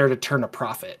this better to turn a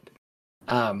profit.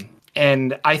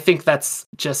 And I think that's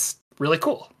just really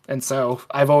cool. And so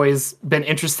I've always been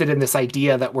interested in this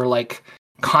idea that we're like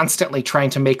constantly trying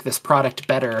to make this product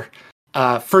better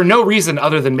for no reason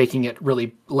other than making it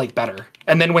really like better.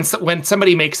 And then when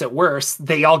somebody makes it worse,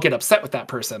 they all get upset with that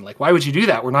person. Like, why would you do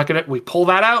that? We pull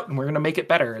that out and we're going to make it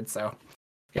better. And so,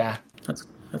 yeah.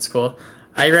 That's cool.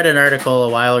 I read an article a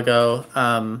while ago.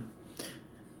 I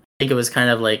think it was kind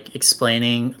of like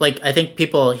explaining, like, I think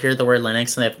people hear the word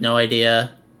Linux and they have no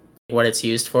idea what it's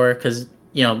used for. Cause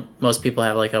most people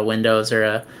have like a Windows or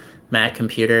a Mac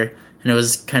computer. And it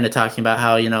was kind of talking about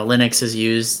how, Linux is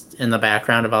used in the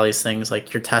background of all these things,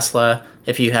 like your Tesla,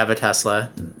 if you have a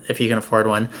Tesla, if you can afford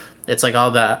one. It's like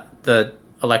all the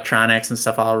electronics and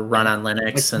stuff all run on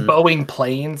Linux. Like and Boeing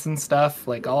planes and stuff.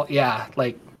 Like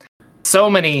like so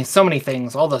many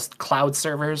things. All those cloud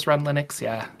servers run Linux,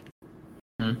 yeah.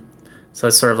 Mm-hmm. So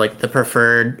it's sort of like the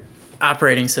preferred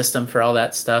operating system for all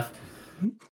that stuff.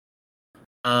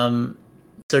 So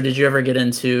did you ever get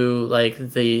into like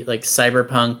the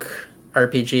cyberpunk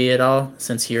RPG at all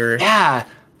since you're... Yeah.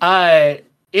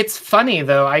 It's funny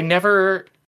though. I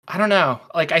don't know.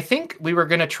 Like, I think we were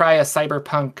going to try a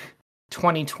Cyberpunk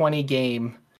 2020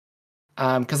 game.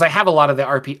 Cause I have a lot of the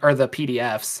the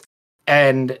PDFs,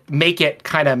 and make it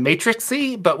kind of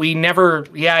Matrixy, but I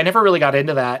never really got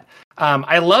into that.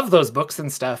 I love those books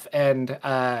and stuff. And,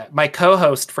 my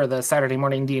co-host for the Saturday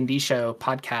Morning D&D show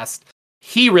podcast,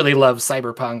 he really loves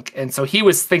Cyberpunk. And so he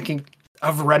was thinking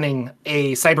of running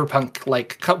a Cyberpunk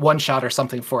like one shot or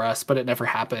something for us, but it never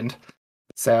happened.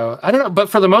 So I don't know. But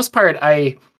for the most part,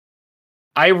 I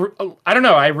don't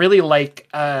know. I really like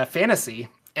fantasy,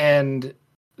 and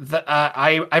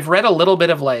I've read a little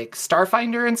bit of like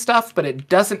Starfinder and stuff, but it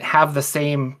doesn't have the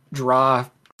same draw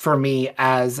for me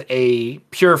as a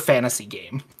pure fantasy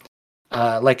game.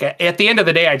 Like at the end of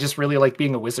the day, I just really like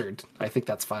being a wizard. I think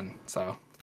that's fun. So.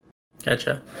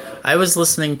 Gotcha. I was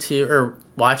listening to or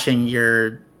watching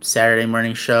your Saturday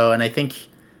morning show, and I think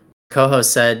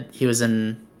co-host said he was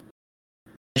in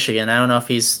Michigan. I don't know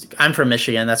if I'm from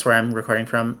Michigan. That's where I'm recording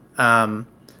from. So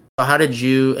how did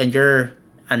you, and you're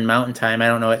on Mountain Time. I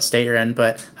don't know what state you're in,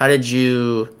 but how did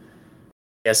you,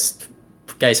 I guess,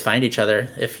 guys find each other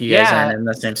if you guys aren't in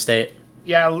the same state?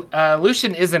 Yeah,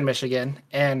 Lucian is in Michigan,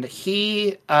 and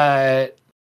he, I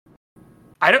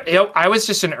was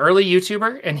just an early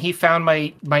YouTuber, and he found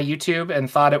my YouTube and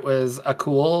thought it was a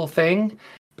cool thing.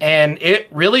 And it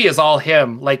really is all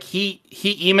him. Like he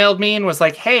emailed me and was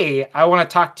like, "Hey, I want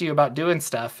to talk to you about doing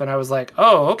stuff." And I was like,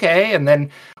 "Oh, okay." And then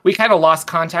we kind of lost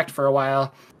contact for a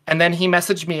while. And then he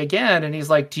messaged me again and he's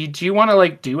like, do you want to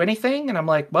like do anything? And I'm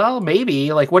like, well,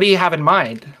 maybe. Like, what do you have in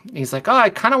mind? And he's like, oh,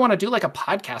 I kind of want to do like a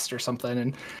podcast or something.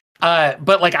 And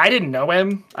but like I didn't know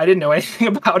him. I didn't know anything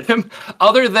about him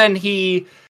other than he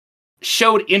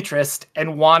showed interest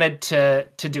and wanted to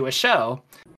do a show.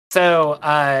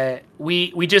 So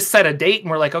we just set a date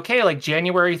and we're like, okay, like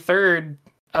January 3rd,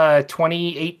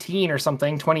 2018 or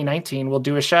something, 2019, we'll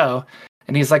do a show.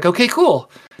 And he's like, okay,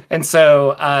 cool. And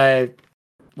so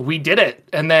we did it.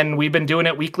 And then we've been doing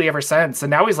it weekly ever since. And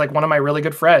now he's like one of my really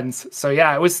good friends. So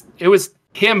yeah, it was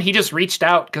him. He just reached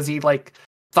out because he like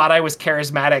thought I was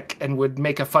charismatic and would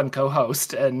make a fun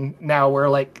co-host. And now we're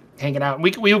like hanging out.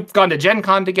 We've gone to Gen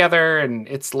Con together and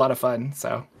it's a lot of fun.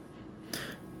 So.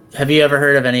 Have you ever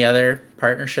heard of any other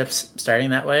partnerships starting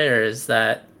that way, or is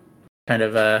that kind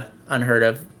of unheard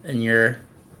of in your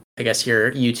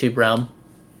YouTube realm?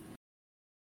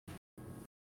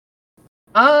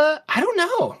 I don't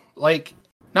know. Like,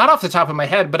 not off the top of my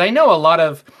head, but I know a lot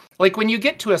of, like, when you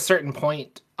get to a certain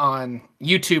point on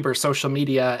YouTube or social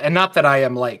media, and not that I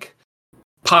am, like,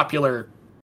 popular,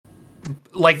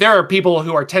 like, there are people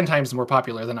who are 10 times more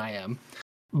popular than I am.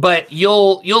 But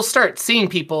you'll start seeing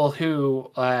people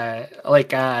who I've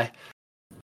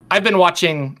been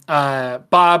watching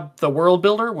Bob the World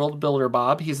Builder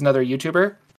Bob. He's another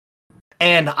YouTuber,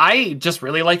 and I just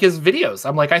really like his videos.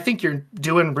 I'm like, I think you're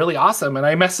doing really awesome. And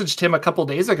I messaged him a couple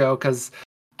days ago because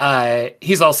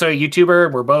he's also a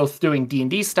YouTuber. We're both doing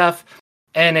D&D stuff,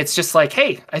 and it's just like,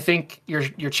 hey, I think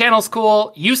your channel's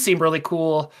cool. You seem really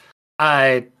cool.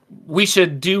 We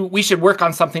should work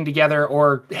on something together,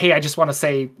 or hey, I just want to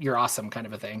say you're awesome, kind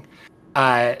of a thing.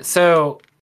 So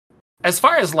as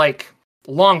far as like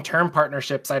long-term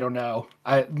partnerships, I don't know.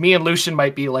 Me and Lucian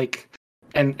might be like,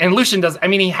 and Lucian does. I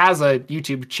mean, he has a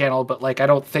YouTube channel, but like I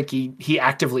don't think he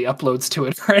actively uploads to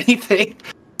it or anything.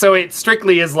 So it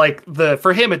strictly is like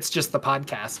for him, it's just the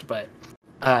podcast. But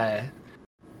I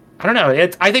don't know.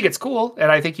 I think it's cool,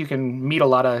 and I think you can meet a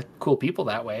lot of cool people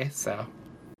that way. So.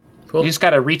 Cool. You just got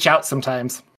to reach out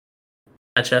sometimes.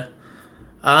 Gotcha.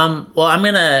 Well, I'm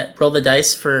going to roll the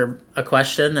dice for a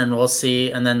question and we'll see.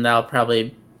 And then that'll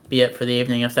probably be it for the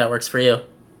evening if that works for you.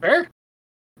 Sure.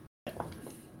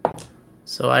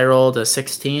 So I rolled a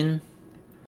 16.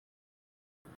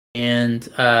 And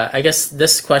I guess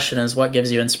this question is, what gives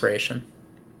you inspiration?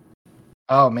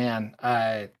 Oh, man.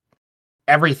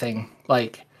 Everything.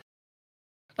 Like,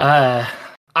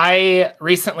 I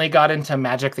recently got into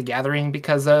Magic the Gathering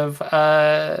because of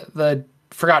the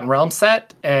Forgotten Realms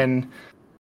set, and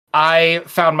I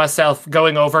found myself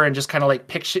going over and just kind of like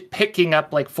picking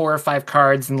up like 4 or 5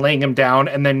 cards and laying them down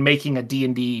and then making a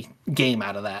D&D game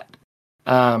out of that.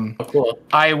 Cool.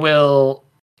 I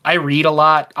read a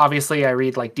lot. Obviously, I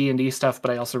read like D&D stuff,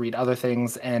 but I also read other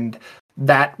things, and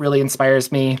that really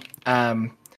inspires me.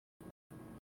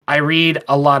 I read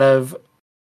a lot of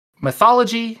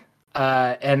mythology,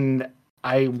 and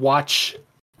I watch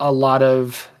a lot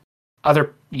of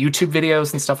other YouTube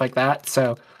videos and stuff like that.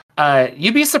 So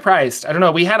you'd be surprised. I don't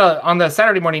know. We had on the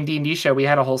Saturday morning D&D show, we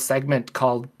had a whole segment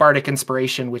called Bardic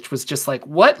Inspiration, which was just like,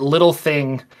 what little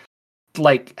thing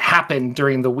like happened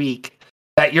during the week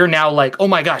that you're now like, oh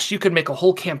my gosh, you could make a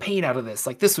whole campaign out of this.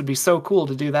 Like, this would be so cool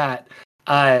to do that.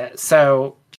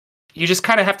 So you just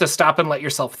kind of have to stop and let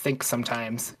yourself think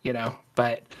sometimes, you know.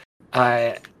 But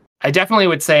I definitely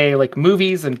would say like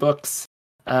movies and books,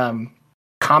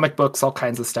 comic books, all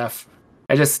kinds of stuff.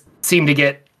 I just seem to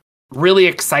get really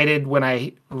excited when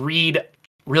I read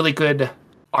really good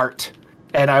art,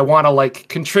 and I want to like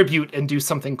contribute and do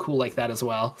something cool like that as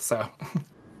well. So,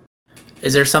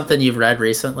 is there something you've read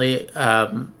recently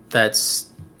that's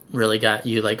really got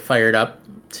you like fired up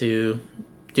to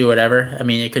do whatever? I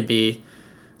mean, it could be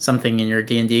something in your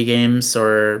D&D games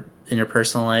or in your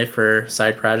personal life or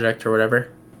side project or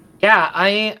whatever. Yeah,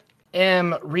 I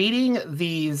am reading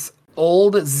these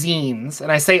old zines,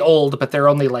 and I say old, but they're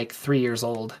only like 3 years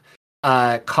old,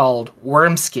 called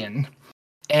Wormskin.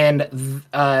 And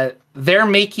they're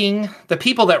making, the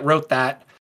people that wrote that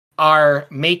are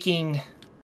making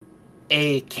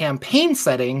a campaign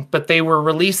setting, but they were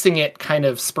releasing it kind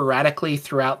of sporadically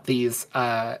throughout these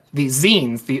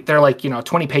zines. They're like,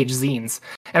 20-page zines.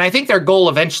 And I think their goal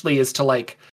eventually is to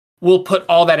like, we'll put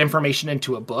all that information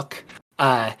into a book.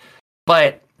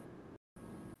 But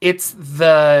it's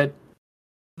the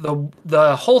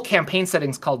whole campaign setting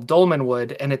is called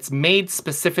Dolmenwood, and it's made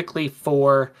specifically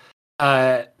for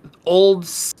old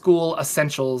school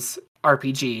Essentials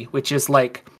RPG, which is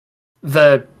like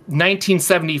the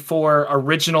 1974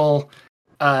 original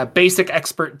basic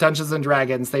expert Dungeons and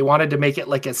Dragons. They wanted to make it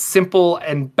like as simple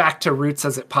and back to roots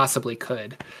as it possibly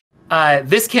could.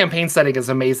 This campaign setting is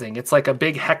amazing. It's like a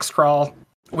big hex crawl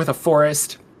with a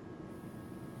forest.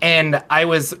 And I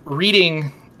was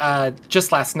reading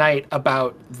just last night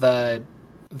about the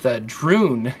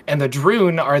Droon, and the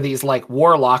Droon are these like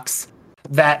warlocks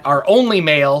that are only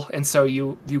male, and so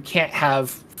you can't have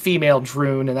female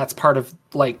Droon, and that's part of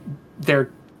like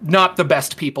they're not the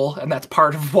best people, and that's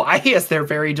part of why, as they're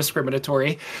very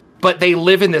discriminatory. But they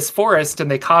live in this forest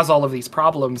and they cause all of these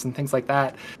problems and things like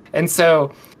that. And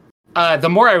so the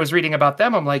more I was reading about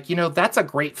them, I'm like, that's a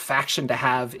great faction to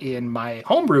have in my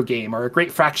homebrew game, or a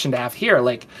great faction to have here.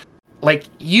 Like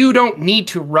you don't need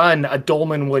to run a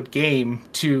Dolmenwood game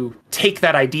to take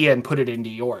that idea and put it into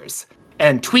yours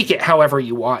and tweak it however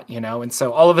you want, And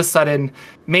so all of a sudden,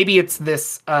 maybe it's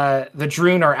this, the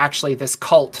Droon are actually this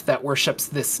cult that worships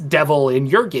this devil in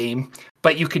your game,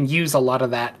 but you can use a lot of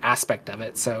that aspect of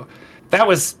it. So that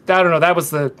was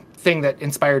the thing that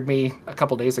inspired me a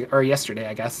couple days ago, or yesterday,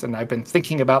 I guess. And I've been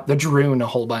thinking about the Droon a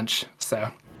whole bunch. So,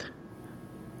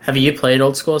 have you played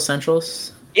Old School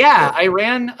Essentials? Yeah, I've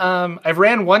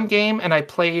ran one game and I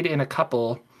played in a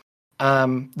couple.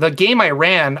 The game I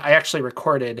ran, I actually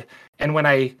recorded, and when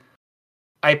I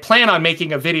plan on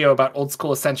making a video about Old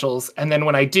School Essentials, and then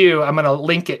when I do, I'm going to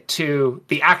link it to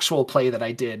the actual play that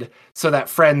I did so that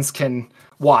friends can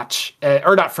watch,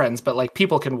 or not friends, but like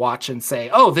people can watch and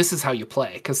say, oh, this is how you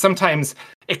play. Because sometimes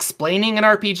explaining an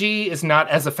RPG is not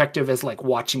as effective as like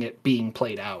watching it being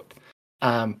played out.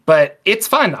 But it's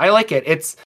fun. I like it.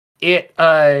 It's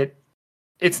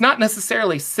not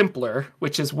necessarily simpler,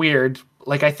 which is weird.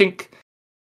 Like, I think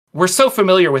we're so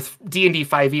familiar with D&D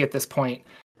 5e at this point.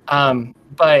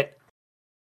 But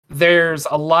there's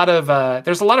a lot of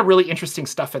really interesting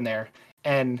stuff in there.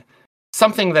 And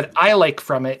something that I like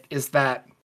from it is that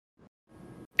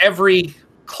every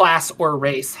class or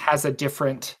race has a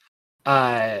different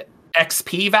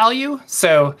XP value.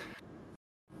 So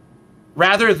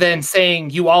rather than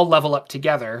saying you all level up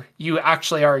together, you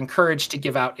actually are encouraged to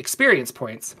give out experience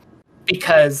points,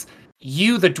 because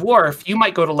you, the dwarf, you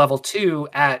might go to level 2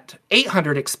 at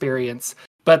 800 experience,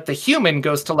 but the human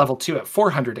goes to level 2 at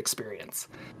 400 experience.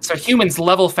 So humans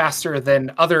level faster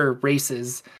than other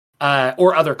races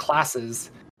or other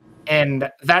classes. And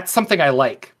that's something I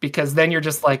like, because then you're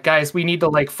just like, guys, we need to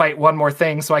like fight one more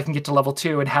thing so I can get to level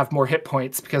 2 and have more hit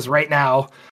points, because right now,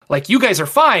 like, you guys are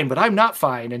fine, but I'm not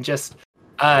fine. And just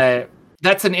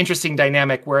that's an interesting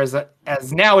dynamic. Whereas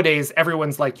as nowadays,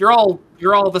 everyone's like, you're all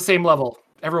the same level,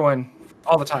 everyone,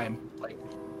 all the time. Like,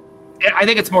 I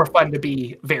think it's more fun to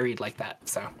be varied like that.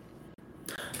 So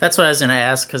that's what I was going to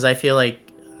ask, because I feel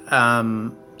like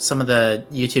some of the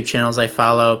YouTube channels I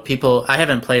follow, I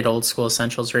haven't played Old School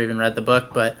Essentials or even read the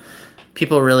book, but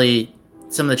people really,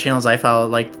 some of the channels I follow,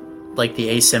 like the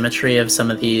asymmetry of some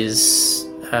of these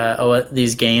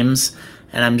games,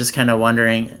 and I'm just kind of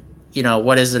wondering,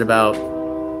 what is it about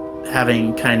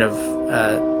having kind of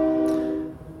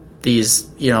these,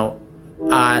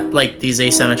 like these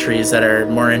asymmetries that are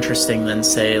more interesting than,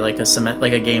 say, like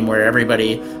a game where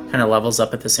everybody kind of levels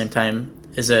up at the same time?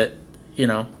 Is it,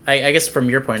 I guess from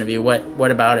your point of view,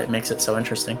 what about it makes it so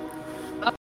interesting?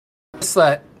 It's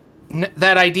that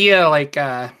idea, like,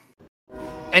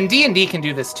 and D&D can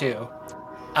do this too,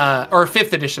 or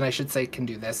 5th edition, I should say, can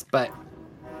do this. But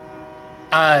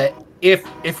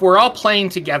if we're all playing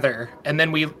together and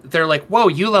then they're like, whoa,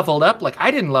 you leveled up, like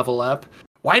I didn't level up.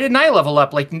 Why didn't I level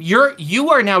up? Like, you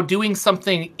are now doing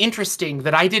something interesting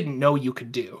that I didn't know you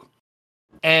could do.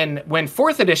 And when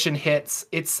 4th edition hits,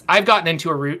 I've gotten into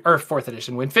or 4th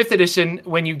edition, when 5th edition,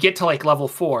 when you get to like level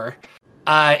 4,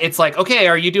 it's like, okay,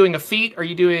 are you doing a feat? Are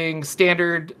you doing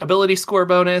standard ability score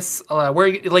bonus?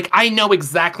 Like, I know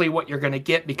exactly what you're going to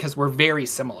get because we're very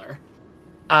similar.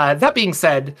 That being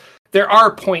said, there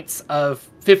are points of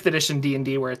 5th edition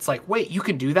D&D where it's like, wait, you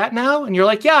can do that now? And you're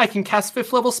like, yeah, I can cast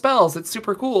 5th level spells. It's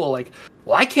super cool. Like,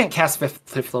 well, I can't cast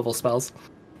 5th level spells.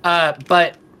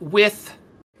 But with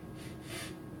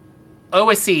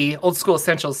OSE, Old School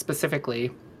Essentials specifically,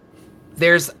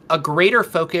 there's a greater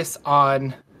focus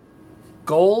on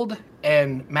gold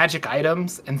and magic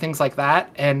items and things like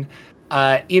that. And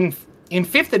In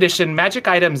fifth edition, magic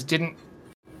items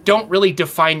don't really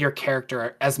define your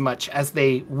character as much as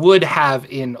they would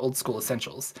have in Old School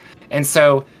Essentials. And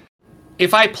so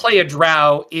if I play a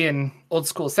drow in Old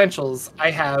School Essentials,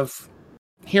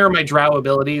 here are my drow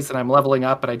abilities and I'm leveling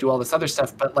up and I do all this other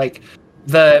stuff. But like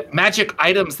the magic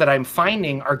items that I'm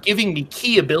finding are giving me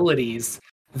key abilities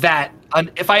that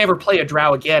if I ever play a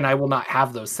drow again, I will not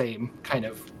have those same kind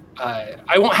of,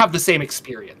 I won't have the same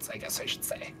experience, I guess I should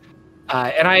say.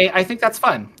 And I think that's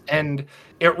fun. And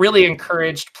it really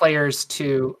encouraged players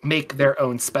to make their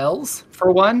own spells,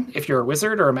 for one, if you're a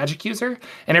wizard or a magic user.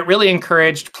 And it really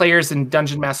encouraged players and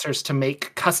dungeon masters to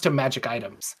make custom magic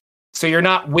items. So you're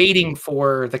not waiting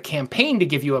for the campaign to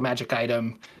give you a magic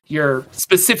item. You're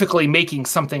specifically making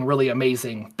something really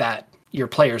amazing that your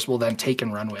players will then take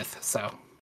and run with. So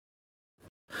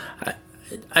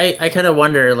I kind of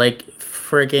wonder, like,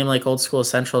 for a game like Old School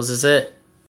Essentials, is it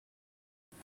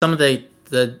some of the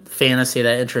fantasy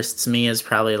that interests me is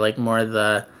probably like more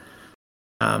the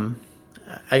I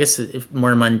guess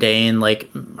more mundane, like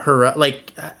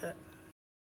like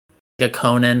a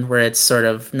Conan, where it's sort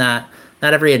of not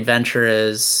every adventure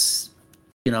is,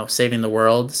 you know, saving the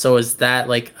world. So is that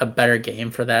like a better game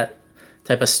for that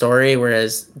type of story?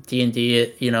 Whereas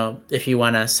D&D, you know, if you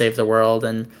want to save the world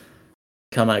and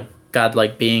become a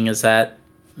godlike being, is that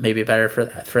maybe better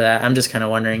for that? I'm just kind of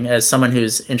wondering, as someone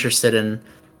who's interested in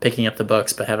picking up the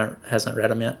books but hasn't read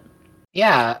them yet.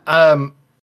 Yeah, I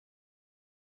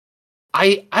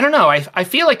don't know. I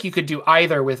feel like you could do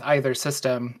either with either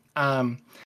system,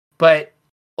 but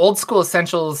Old School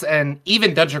Essentials and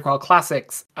even Dungeon Crawl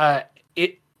Classics,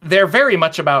 they're very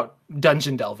much about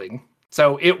dungeon delving.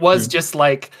 So it was just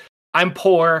like, I'm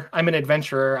poor, I'm an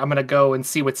adventurer, I'm gonna go and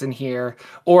see what's in here.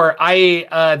 Or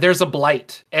there's a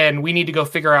blight and we need to go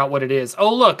figure out what it is.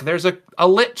 Oh look, there's a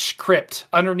lich crypt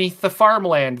underneath the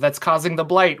farmland that's causing the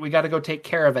blight. We gotta go take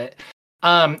care of it.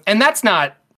 And that's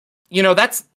not, you know,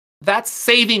 that's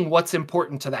saving what's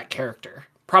important to that character.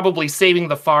 Probably saving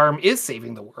the farm is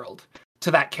saving the world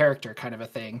to that character, kind of a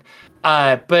thing.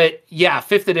 But yeah,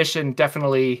 5th edition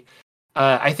definitely,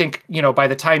 I think, you know, by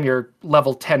the time you're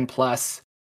level 10 plus,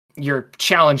 you're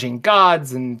challenging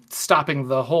gods and stopping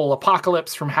the whole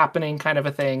apocalypse from happening, kind of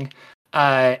a thing.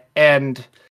 And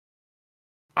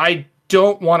I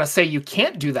don't want to say you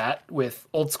can't do that with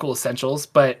Old School Essentials,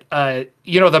 but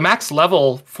you know, the max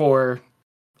level for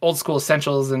Old School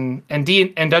Essentials and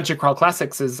Dungeon Crawl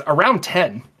Classics is around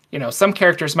 10. You know, some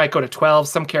characters might go to 12,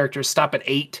 some characters stop at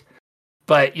 8,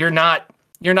 but you're not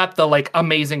the like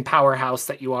amazing powerhouse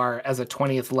that you are as a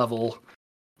 20th level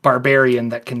barbarian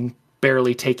that can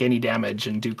barely take any damage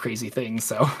and do crazy things.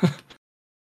 So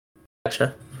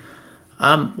Gotcha.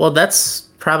 Well, that's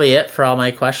probably it for all my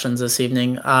questions this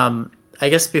evening. I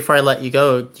guess before I let you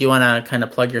go, do you want to kind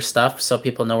of plug your stuff so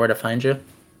people know where to find you?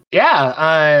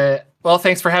 Yeah. Well,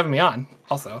 thanks for having me on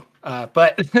also.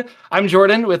 But I'm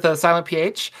Jordan with a silent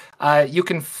PH. You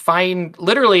can find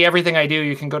literally everything I do.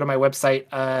 You can go to my website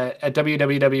at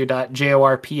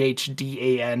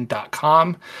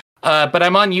www.jorphdan.com. But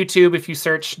I'm on YouTube. If you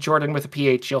search Jordan with a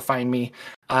PH, you'll find me.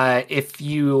 If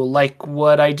you like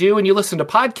what I do and you listen to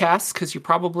podcasts, because you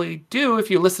probably do if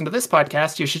you listen to this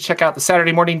podcast, you should check out the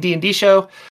Saturday Morning D&D show.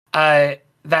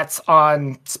 That's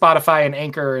on Spotify and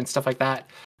Anchor and stuff like that.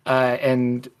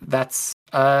 And that's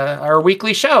our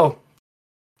weekly show.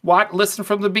 Listen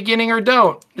from the beginning or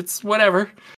don't. It's whatever.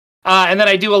 And then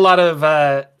I do a lot of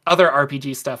other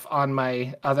RPG stuff on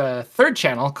my other third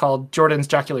channel called Jordan's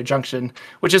Jocular Junction,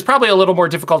 which is probably a little more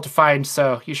difficult to find.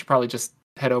 So you should probably just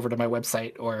head over to my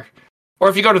website, or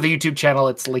if you go to the YouTube channel,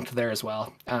 it's linked there as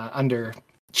well under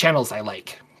channels I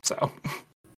like. So.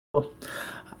 Cool.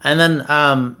 And then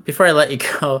before I let you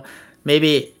go,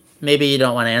 maybe you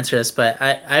don't want to answer this, but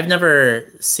I've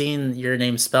never seen your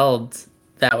name spelled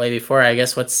that way before. I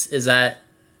guess is that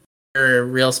your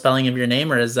real spelling of your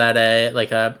name, or is that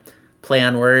a play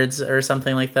on words or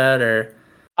something like that? Or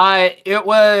it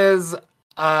was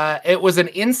an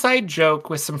inside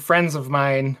joke with some friends of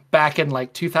mine back in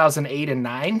like 2008 and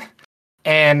 9,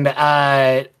 and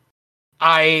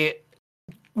I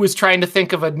was trying to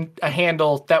think of a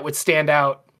handle that would stand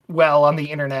out well on the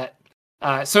internet.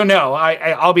 So no,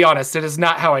 I'll be honest, it is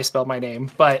not how I spell my name,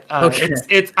 but okay.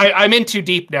 I'm in too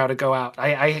deep now to go out.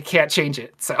 I can't change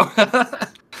it. So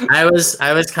I was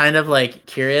kind of like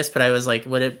curious, but I was like,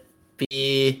 would it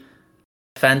be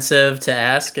offensive to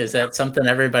ask? Is that something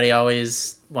everybody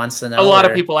always wants to know? A lot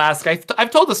of people ask.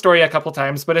 I've told the story a couple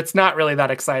times, but it's not really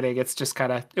that exciting. It's just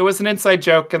it was an inside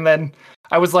joke, and then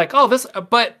I was like,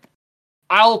 but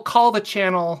I'll call the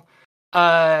channel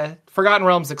Forgotten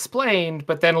Realms Explained,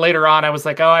 but then later on I was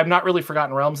like, oh, I'm not really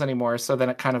Forgotten Realms anymore. So then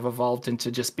it kind of evolved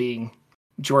into just being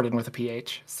Jordan with a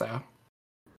PH. So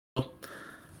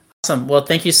awesome. Well,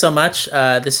 thank you so much.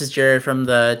 This is Jared from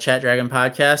the Chat Dragon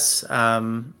podcast.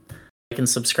 You can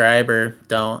subscribe or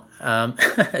don't.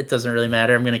 It doesn't really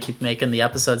matter. I'm going to keep making the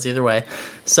episodes either way.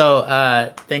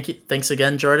 So thank you. Thanks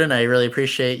again, Jordan. I really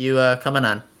appreciate you coming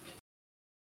on.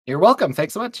 You're welcome.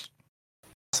 Thanks so much.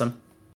 Awesome.